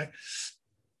 Okay.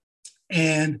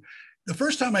 And the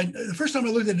first time I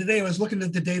looked at the data, I was looking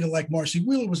at the data like Marcy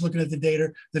Wheeler was looking at the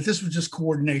data, that this was just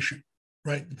coordination,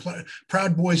 right? The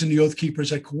Proud Boys and the Oath Keepers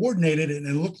had coordinated it, and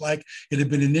it looked like it had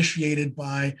been initiated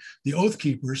by the Oath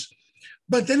Keepers.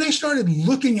 But then I started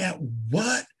looking at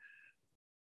what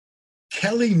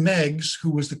Kelly Meggs, who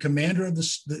was the commander of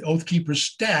the Oath Keepers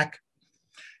stack,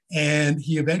 and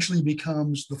he eventually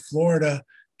becomes the Florida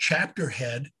chapter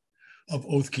head of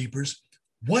Oath Keepers.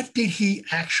 What did he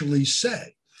actually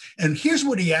say? And here's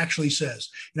what he actually says.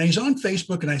 Now, he's on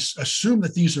Facebook, and I assume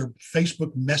that these are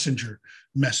Facebook Messenger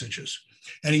messages.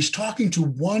 And he's talking to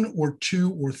one or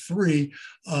two or three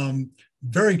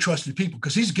very trusted people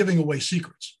because he's giving away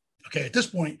secrets. Okay, at this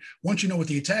point, once you know what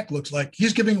the attack looks like,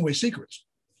 he's giving away secrets.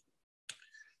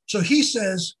 So he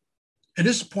says, and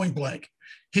this is point blank,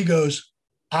 he goes,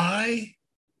 I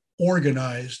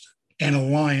organized an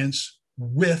alliance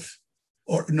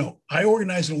I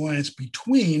organized an alliance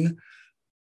between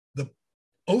the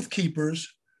Oath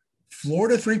Keepers,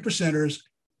 Florida 3%ers,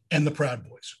 and the Proud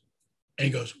Boys. And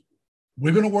he goes,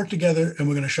 we're going to work together and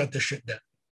we're going to shut this shit down.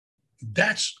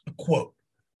 That's a quote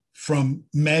from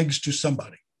Meggs to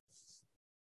somebody.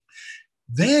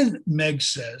 Then Meggs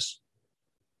says,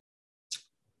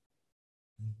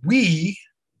 we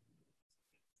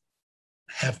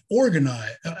have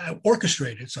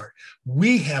orchestrated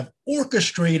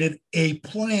a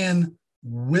plan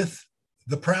with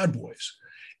the Proud Boys.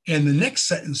 And the next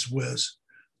sentence was,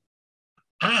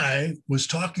 I was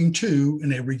talking to,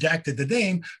 and they redacted the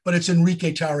name, but it's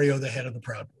Enrique Tarrio, the head of the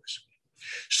Proud Boys.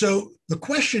 So the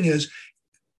question is,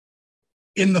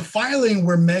 in the filing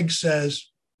where Meg says,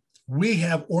 we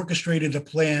have orchestrated a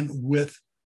plan with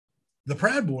the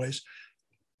Proud Boys,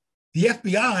 the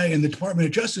FBI and the Department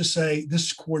of Justice say this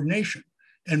is coordination.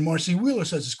 And Marcy Wheeler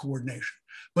says it's coordination.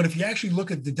 But if you actually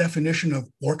look at the definition of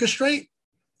orchestrate,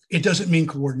 it doesn't mean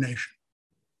coordination.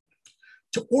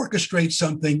 To orchestrate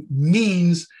something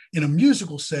means, in a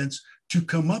musical sense, to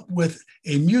come up with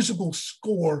a musical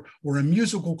score or a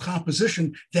musical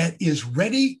composition that is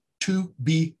ready to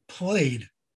be played.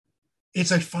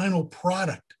 It's a final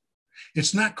product.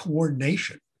 It's not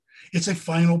coordination. It's a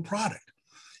final product.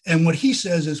 And what he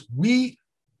says is, we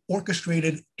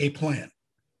orchestrated a plan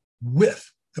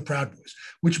with the Proud Boys,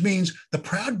 which means the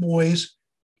Proud Boys,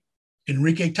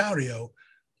 Enrique Tarrio,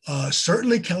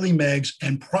 certainly Kelly Meggs,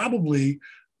 and probably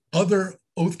other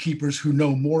Oath Keepers who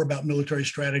know more about military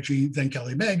strategy than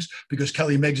Kelly Meggs, because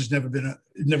Kelly Meggs has never been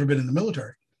in the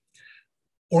military,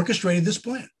 orchestrated this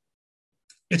plan.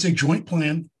 It's a joint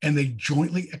plan, and they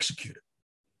jointly execute it.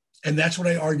 And that's what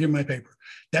I argue in my paper.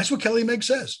 That's what Kelly Meggs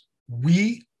says.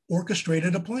 We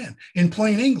orchestrated a plan. In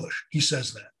plain English, he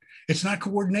says that. It's not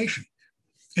coordination.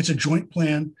 It's a joint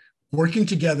plan. Working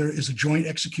together is a joint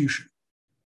execution.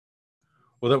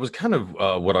 Well, that was kind of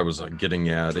what I was getting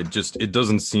at. It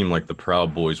doesn't seem like the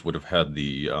Proud Boys would have had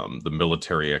the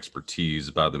military expertise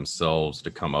by themselves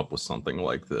to come up with something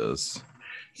like this.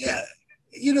 Yeah,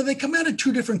 they come out of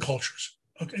two different cultures.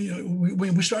 Okay,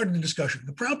 we started the discussion.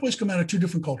 The Proud Boys come out of two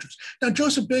different cultures. Now,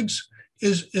 Joseph Biggs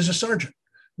is a sergeant,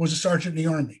 was a sergeant in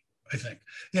the Army, I think.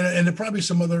 And there are probably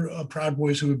some other Proud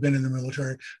Boys who have been in the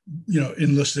military,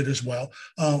 enlisted as well.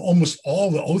 Almost all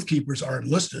the Oath Keepers are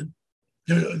enlisted.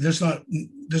 There's not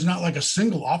like a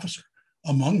single officer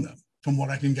among them, from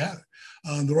what I can gather.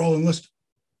 They're all enlisted.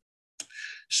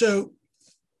 So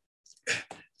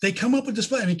they come up with this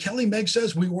plan. I mean, Kelly Meggs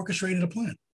says we orchestrated a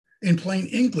plan. In plain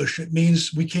English, it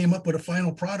means we came up with a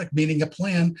final product, meaning a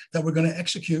plan that we're going to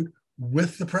execute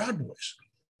with the Proud Boys.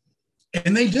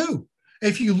 And they do.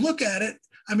 If you look at it,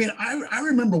 I mean, I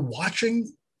remember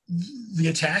watching the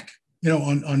attack,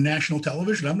 on national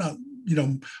television. I'm not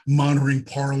monitoring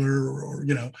Parler or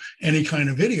any kind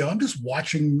of video. I'm just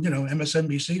watching,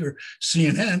 MSNBC or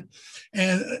CNN.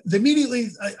 And immediately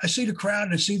I see the crowd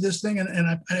and I see this thing.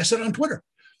 And I said on Twitter,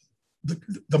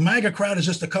 the MAGA crowd is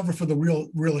just a cover for the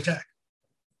real attack.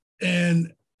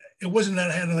 And it wasn't that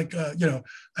I had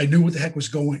I knew what the heck was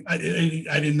going. I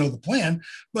didn't know the plan,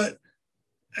 but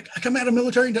I come out of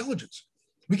military intelligence.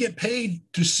 We get paid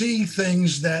to see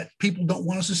things that people don't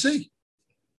want us to see.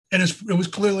 And it was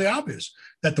clearly obvious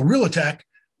that the real attack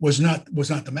was not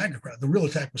the MAGA crowd. The real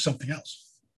attack was something else.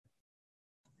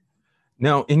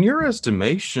 Now, in your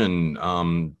estimation,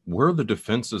 were the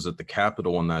defenses at the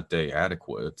Capitol on that day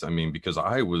adequate? I mean, because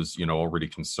I was, already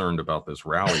concerned about this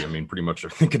rally. I mean, pretty much, I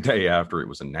think a day after it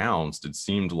was announced, it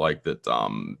seemed like that,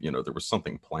 there was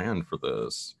something planned for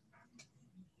this.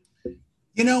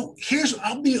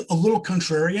 I'll be a little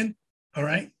contrarian. All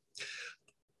right.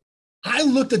 I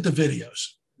looked at the videos.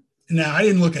 Now, I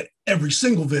didn't look at every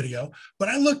single video, but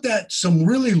I looked at some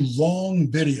really long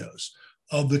videos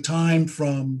of the time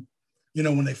from,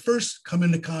 when they first come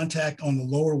into contact on the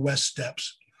lower west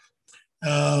steps. So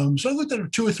I looked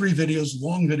at 2 or 3 videos,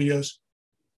 long videos,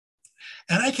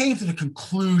 and I came to the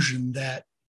conclusion that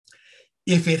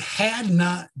if it had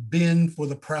not been for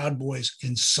the Proud Boys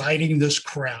inciting this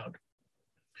crowd,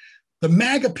 the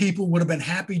MAGA people would have been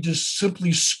happy to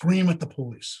simply scream at the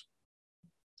police.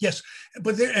 Yes,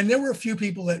 but there were a few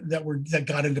people that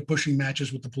got into pushing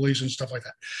matches with the police and stuff like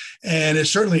that, and it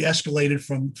certainly escalated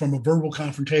from a verbal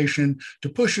confrontation to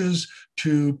pushes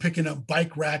to picking up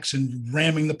bike racks and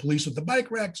ramming the police with the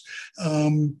bike racks,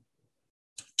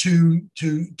 to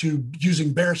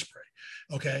using bear spray.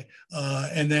 Okay,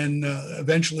 and then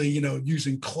eventually,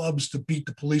 using clubs to beat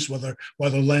the police while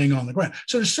they're laying on the ground.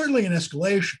 So there's certainly an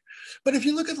escalation. But if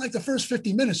you look at like the first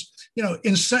 50 minutes,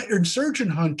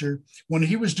 Insurgent Hunter, when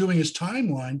he was doing his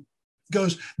timeline,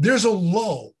 goes, there's a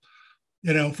lull,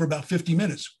 for about 50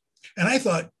 minutes. And I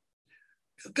thought,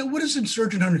 okay, what is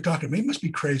Insurgent Hunter talking about? He must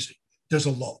be crazy. There's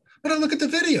a lull. But I look at the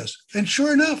videos, and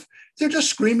sure enough, they're just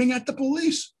screaming at the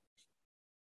police.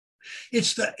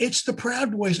 It's the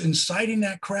Proud Boys inciting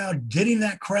that crowd, getting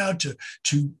that crowd to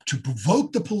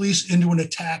provoke the police into an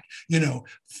attack,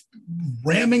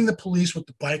 ramming the police with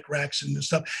the bike racks and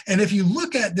stuff. And if you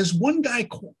look at, there's one guy,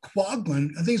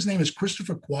 Quaglin, I think his name is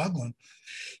Christopher Quaglin.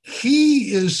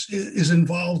 He is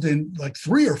involved in like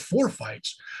 3 or 4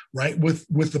 fights, right, with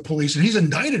the police, and he's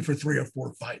indicted for 3 or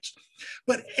 4 fights.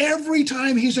 But every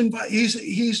time he's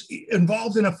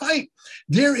involved in a fight,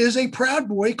 there is a Proud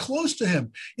Boy close to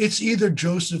him. It's either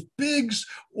Joseph Biggs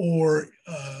or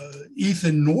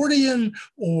Ethan Nordian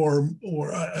or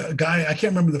a guy, I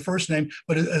can't remember the first name,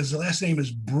 but his last name is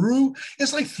Brew.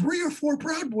 It's like 3 or 4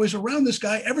 Proud Boys around this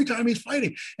guy every time he's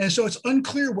fighting. And so it's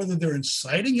unclear whether they're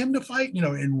inciting him to fight,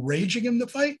 enraging him to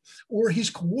fight, or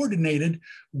he's coordinated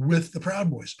with the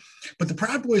Proud Boys. But the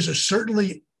Proud Boys are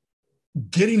certainly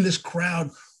getting this crowd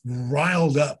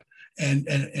riled up and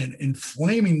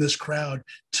inflaming this crowd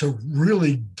to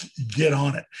really get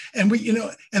on it. And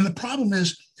and the problem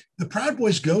is the Proud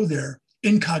Boys go there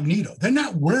incognito. They're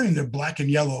not wearing their black and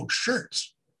yellow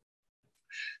shirts.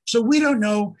 So we don't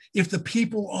know if the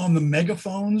people on the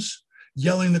megaphones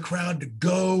yelling the crowd to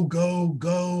go, go,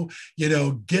 go,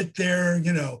 get there,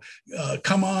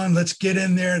 come on, let's get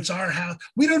in there. It's our house.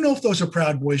 We don't know if those are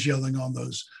Proud Boys yelling on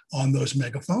those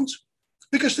megaphones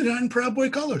because they're not in Proud Boy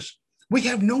colors. We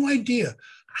have no idea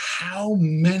how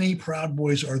many Proud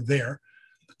Boys are there.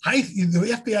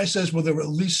 The FBI says, well, there were at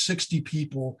least 60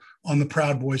 people on the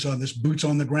Proud Boys on this Boots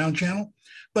on the Ground channel.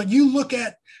 But you look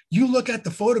at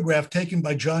the photograph taken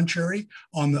by John Cherry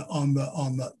on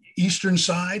the eastern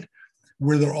side,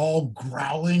 where they're all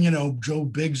growling. Joe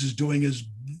Biggs is doing his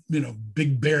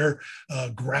big bear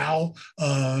growl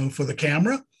for the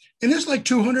camera, and there's like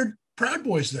 200 Proud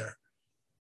Boys there.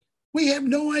 We have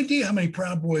no idea how many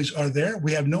Proud Boys are there.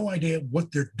 We have no idea what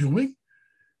they're doing.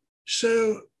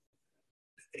 So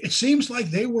it seems like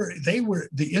they were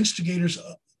the instigators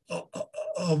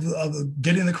of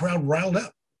getting the crowd riled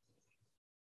up.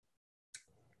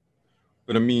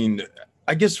 But I mean,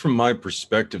 I guess from my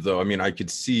perspective, though, I mean, I could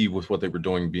see with what they were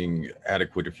doing being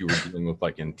adequate if you were dealing with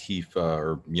like Antifa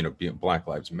or, being Black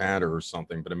Lives Matter or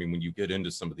something. But I mean, when you get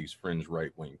into some of these fringe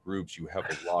right-wing groups, you have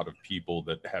a lot of people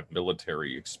that have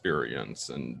military experience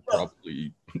and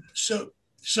probably. So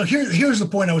here's the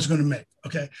point I was going to make.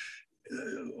 Okay.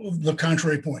 The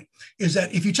contrary point is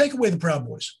that if you take away the Proud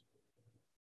Boys,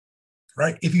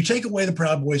 right? If you take away the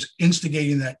Proud Boys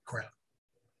instigating that crowd,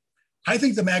 I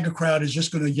think the MAGA crowd is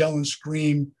just going to yell and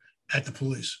scream at the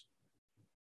police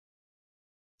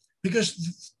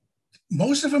because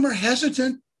most of them are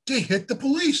hesitant to hit the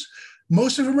police.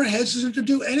 Most of them are hesitant to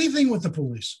do anything with the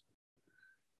police.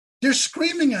 They're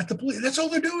screaming at the police. That's all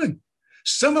they're doing.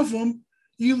 Some of them,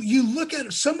 you look at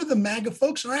it, some of the MAGA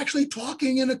folks are actually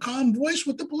talking in a calm voice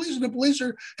with the police, and the police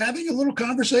are having a little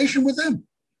conversation with them.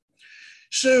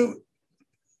 So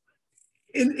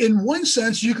in one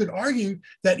sense, you could argue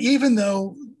that even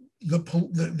though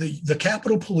the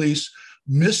Capitol Police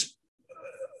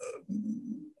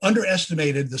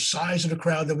underestimated the size of the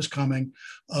crowd that was coming,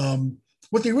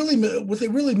 what they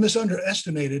really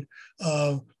misunderestimated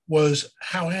was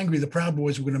how angry the Proud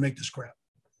Boys were going to make this crowd.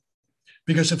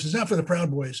 Because if it's not for the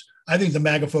Proud Boys, I think the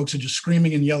MAGA folks are just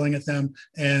screaming and yelling at them,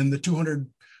 and the 200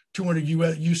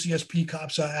 UCSP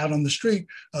cops out on the street,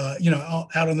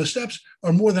 out on the steps,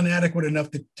 are more than adequate enough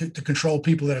to control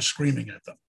people that are screaming at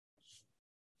them.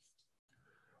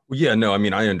 Well, yeah, no, I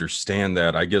mean, I understand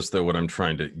that. I guess, though, what I'm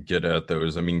trying to get at, though,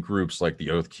 is, I mean, groups like the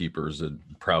Oath Keepers and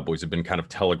Proud Boys have been kind of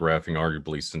telegraphing,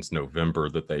 arguably, since November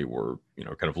that they were,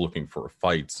 kind of looking for a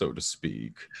fight, so to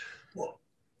speak. Well,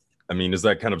 I mean, is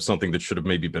that kind of something that should have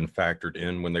maybe been factored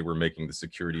in when they were making the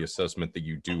security assessment, that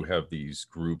you do have these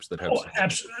groups that have?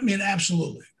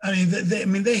 Absolutely. I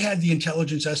mean, they had the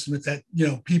intelligence estimate that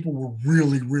people were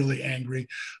really, really angry,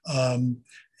 and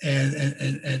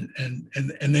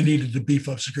they needed to beef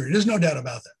up security. There's no doubt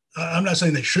about that. I'm not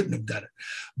saying they shouldn't have done it,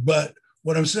 but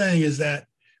what I'm saying is that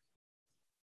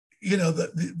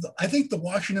I think the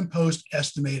Washington Post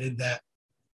estimated that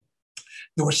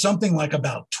there was something like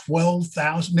about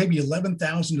 12,000, maybe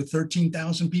 11,000 to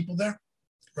 13,000 people there,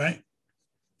 right?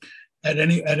 At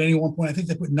any one point, I think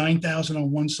they put 9,000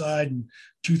 on one side and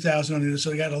 2,000 on the other,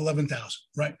 so they got 11,000,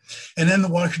 right? And then the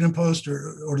Washington Post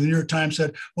or the New York Times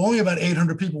said, well, only about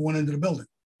 800 people went into the building,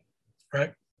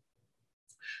 right?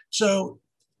 So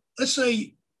let's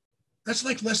say that's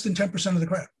like less than 10% of the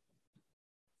crowd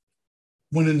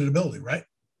went into the building, right?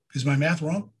 Is my math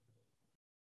wrong?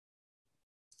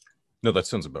 No, that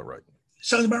sounds about right.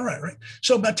 Sounds about right?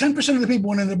 So about 10% of the people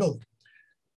went into the building.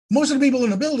 Most of the people in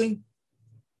the building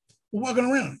were walking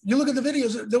around. You look at the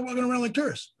videos, they're walking around like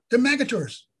tourists. They're MAGA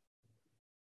tourists.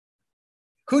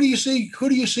 Who do you see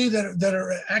that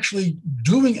are actually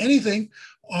doing anything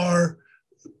are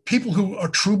people who are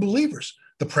true believers.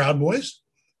 The Proud Boys,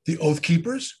 the Oath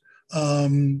Keepers,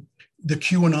 the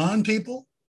QAnon people.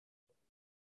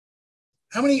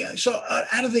 How many? So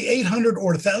out of the 800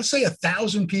 or let's say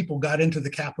 1,000 people got into the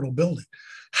Capitol building,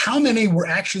 how many were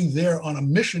actually there on a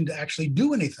mission to actually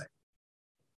do anything?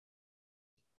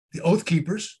 The Oath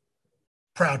Keepers,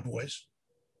 Proud Boys,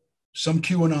 some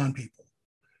QAnon people,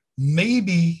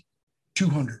 maybe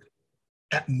 200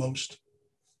 at most.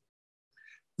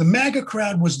 The MAGA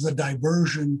crowd was the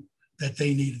diversion that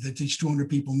they needed, that these 200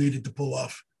 people needed to pull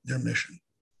off their mission.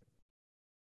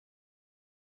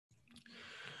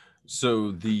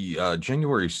 So the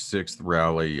January 6th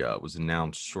rally was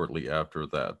announced shortly after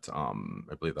that, I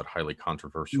believe that highly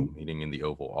controversial meeting in the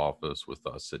Oval Office with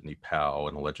Sidney Powell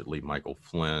and allegedly Michael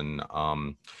Flynn.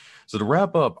 So to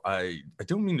wrap up, I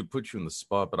don't mean to put you in the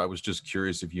spot, but I was just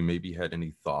curious if you maybe had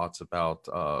any thoughts about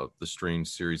the strange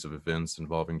series of events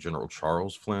involving General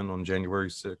Charles Flynn on January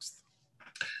 6th.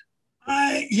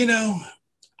 I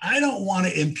don't want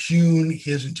to impugn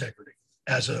his integrity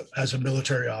as a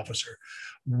military officer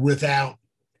without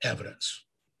evidence,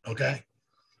 okay?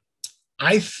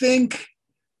 I think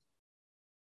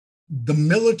the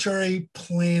military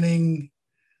planning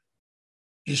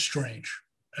is strange,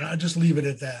 and I'll just leave it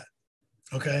at that,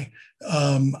 okay?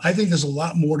 I think there's a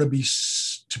lot more to be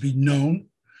known.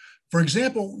 For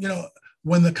example,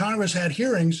 when the Congress had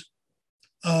hearings,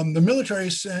 the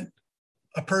military sent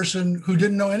a person who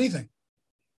didn't know anything.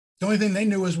 The only thing they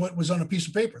knew was what was on a piece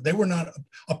of paper. They were not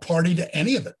a party to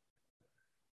any of it.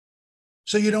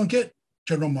 So you don't get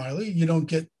General Miley, you don't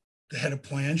get the head of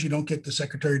plans, you don't get the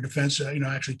Secretary of Defense,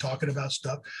 actually talking about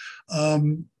stuff.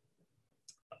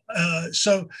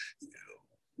 So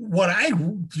what I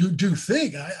do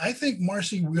think, I think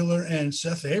Marcy Wheeler and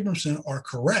Seth Abramson are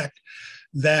correct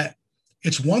that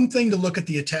it's one thing to look at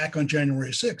the attack on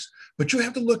January 6th, but you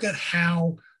have to look at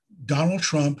how Donald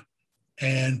Trump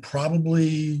and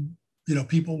probably,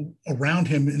 people around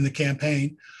him in the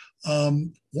campaign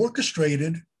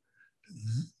orchestrated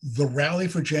the rally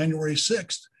for January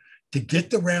 6th to get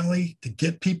the rally, to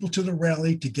get people to the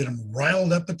rally, to get them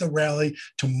riled up at the rally,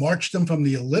 to march them from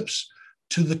the ellipse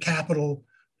to the Capitol,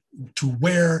 to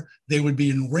where they would be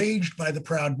enraged by the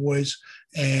Proud Boys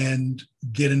and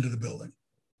get into the building.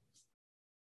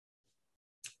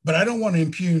 But I don't want to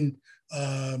impugn,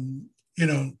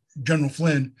 General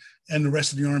Flynn and the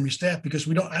rest of the Army staff, because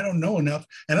I don't know enough,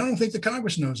 and I don't think the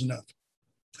Congress knows enough.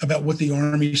 about what the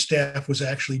Army staff was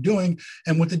actually doing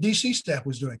and what the DC staff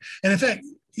was doing. And in fact,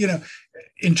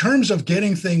 in terms of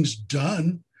getting things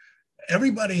done,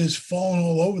 everybody has fallen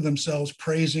all over themselves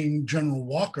praising General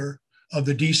Walker of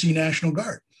the DC National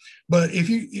Guard. But if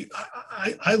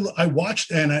I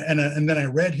watched and then I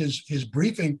read his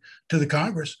briefing to the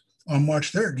Congress on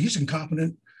March 3rd. He's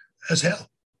incompetent as hell.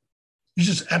 He's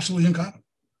just absolutely incompetent.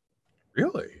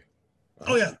 Really?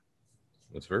 Oh yeah.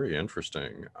 That's very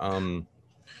interesting.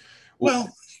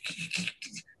 Well,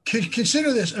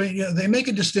 consider this. I mean, they make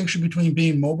a distinction between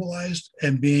being mobilized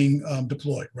and being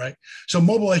deployed, right? So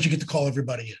mobilized, you get to call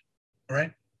everybody in,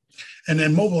 right? And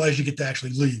then mobilized, you get to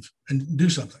actually leave and do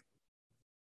something.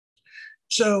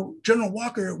 So General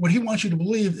Walker, what he wants you to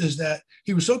believe is that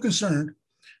he was so concerned,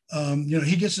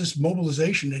 he gets this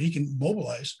mobilization that he can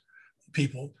mobilize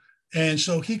people. And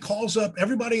so he calls up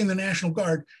everybody in the National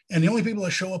Guard, and the only people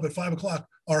that show up at 5 o'clock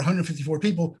are 154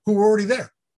 people who were already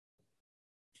there.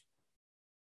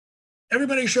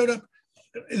 Everybody who showed up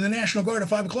in the National Guard at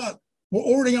 5 o'clock were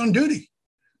already on duty.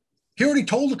 He already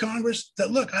told the Congress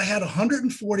that, look, I had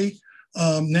 140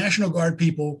 National Guard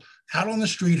people out on the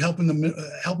street helping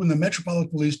the Metropolitan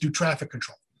Police do traffic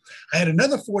control. I had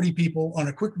another 40 people on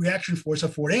a quick reaction force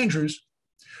at Fort Andrews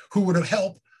who would have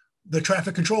helped the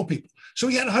traffic control people. So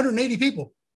he had 180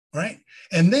 people, right?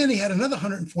 And then he had another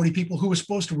 140 people who were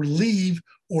supposed to relieve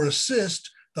or assist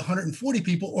the 140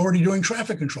 people already doing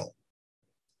traffic control.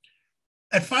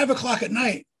 At 5 o'clock at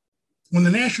night, when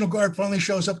the National Guard finally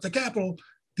shows up at the Capitol,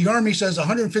 the Army says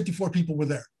 154 people were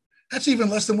there. That's even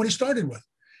less than what he started with.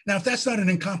 Now, if that's not an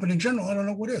incompetent general, I don't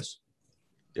know what is.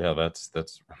 Yeah, that's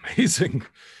amazing.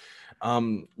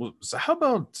 So how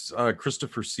about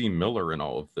Christopher C. Miller in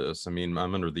all of this? I mean,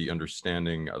 I'm under the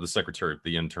understanding,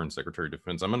 the intern Secretary of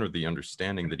Defense, I'm under the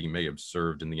understanding that he may have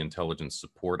served in the intelligence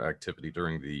support activity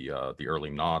during the early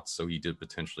noughts. So he did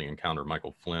potentially encounter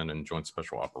Michael Flynn in Joint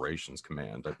Special Operations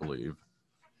Command, I believe.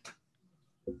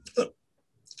 Look,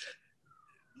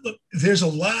 there's a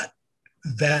lot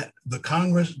that the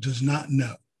Congress does not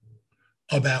know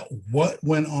about what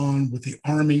went on with the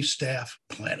Army staff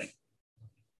planning.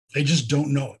 They just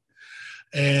don't know it.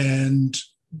 And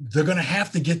they're going to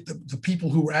have to get the people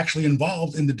who were actually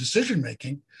involved in the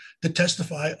decision-making to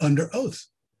testify under oath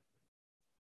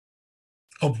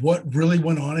of what really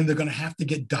went on. And they're going to have to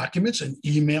get documents and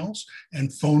emails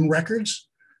and phone records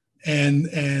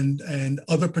and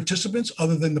other participants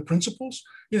other than the principals,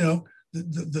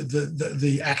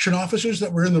 the action officers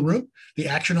that were in the room, the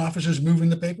action officers moving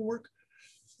the paperwork.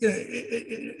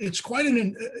 It's quite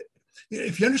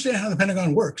if you understand how the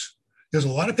Pentagon works, there's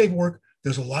a lot of paperwork,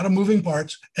 there's a lot of moving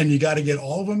parts, and you got to get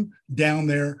all of them down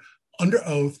there under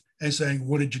oath and saying,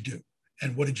 what did you do?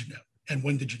 And what did you know? And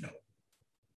when did you know it?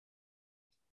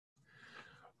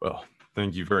 Well,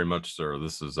 thank you very much, sir.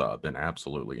 This has been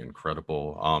absolutely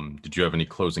incredible. Did you have any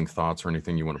closing thoughts or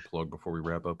anything you want to plug before we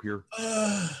wrap up here?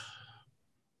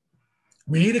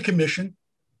 We need a commission.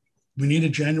 We need a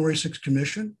January 6th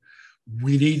commission.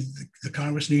 We need, the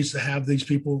Congress needs to have these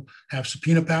people have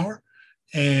subpoena power.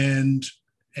 And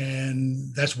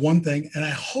that's one thing. And I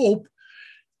hope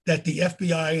that the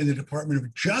FBI and the Department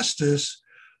of Justice,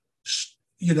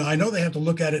 I know they have to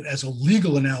look at it as a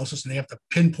legal analysis and they have to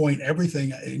pinpoint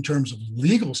everything in terms of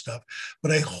legal stuff,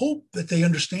 but I hope that they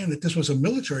understand that this was a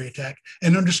military attack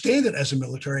and understand it as a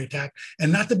military attack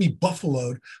and not to be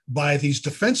buffaloed by these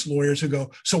defense lawyers who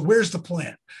go, so where's the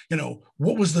plan?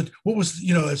 What was as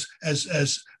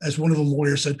one of the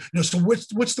lawyers said, so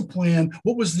what's the plan?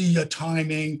 What was the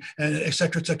timing, and et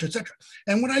cetera, et cetera, et cetera.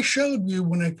 And when I showed you,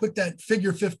 when I put that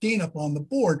figure 15 up on the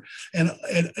board and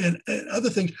other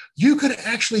things, you could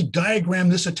actually diagram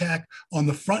this attack on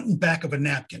the front and back of a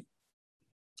napkin.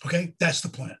 Okay, that's the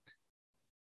plan.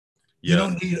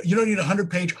 Yeah. You don't need a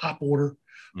 100-page op order.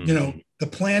 Mm-hmm. The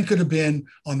plan could have been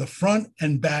on the front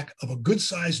and back of a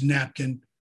good-sized napkin,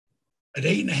 an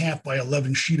 8.5 by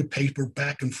 11 sheet of paper,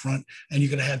 back and front, and you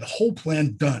could have had the whole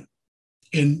plan done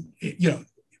in,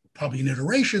 probably in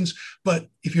iterations. But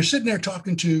if you're sitting there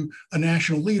talking to a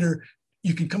national leader,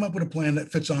 you can come up with a plan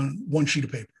that fits on one sheet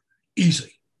of paper,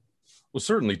 easy. Well,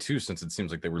 certainly, too, since it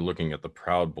seems like they were looking at the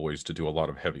Proud Boys to do a lot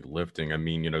of heavy lifting. I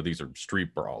mean, these are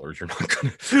street brawlers. You're not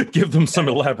going to give them some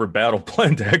elaborate battle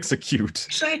plan to execute.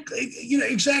 Exactly.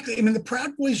 Exactly. I mean, the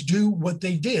Proud Boys do what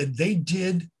they did. They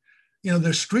did,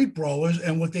 they're street brawlers.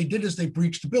 And what they did is they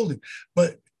breached the building.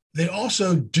 But they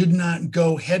also did not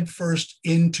go headfirst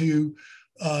into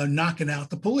knocking out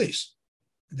the police.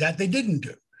 That they didn't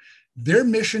do. Their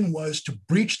mission was to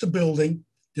breach the building.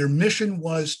 Their mission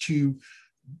was to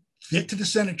get to the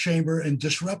Senate chamber and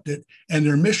disrupt it. And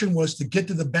their mission was to get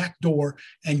to the back door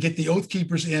and get the Oath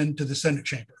Keepers into the Senate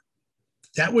chamber.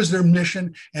 That was their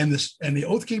mission. And the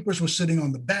Oath Keepers were sitting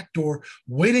on the back door,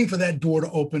 waiting for that door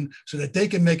to open so that they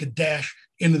can make a dash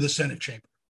into the Senate chamber.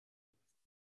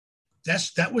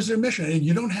 That was their mission. And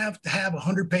you don't have to have a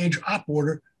 100-page op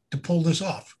order to pull this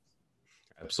off.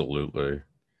 Absolutely.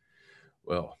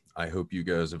 Well, I hope you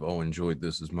guys have all enjoyed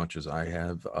this as much as I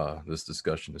have. This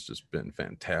discussion has just been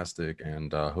fantastic,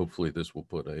 and hopefully this will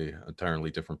put an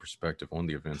entirely different perspective on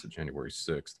the events of January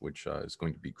 6th, which is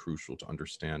going to be crucial to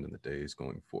understand in the days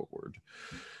going forward.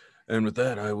 And with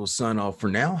that, I will sign off for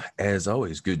now. As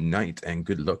always, good night and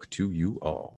good luck to you all.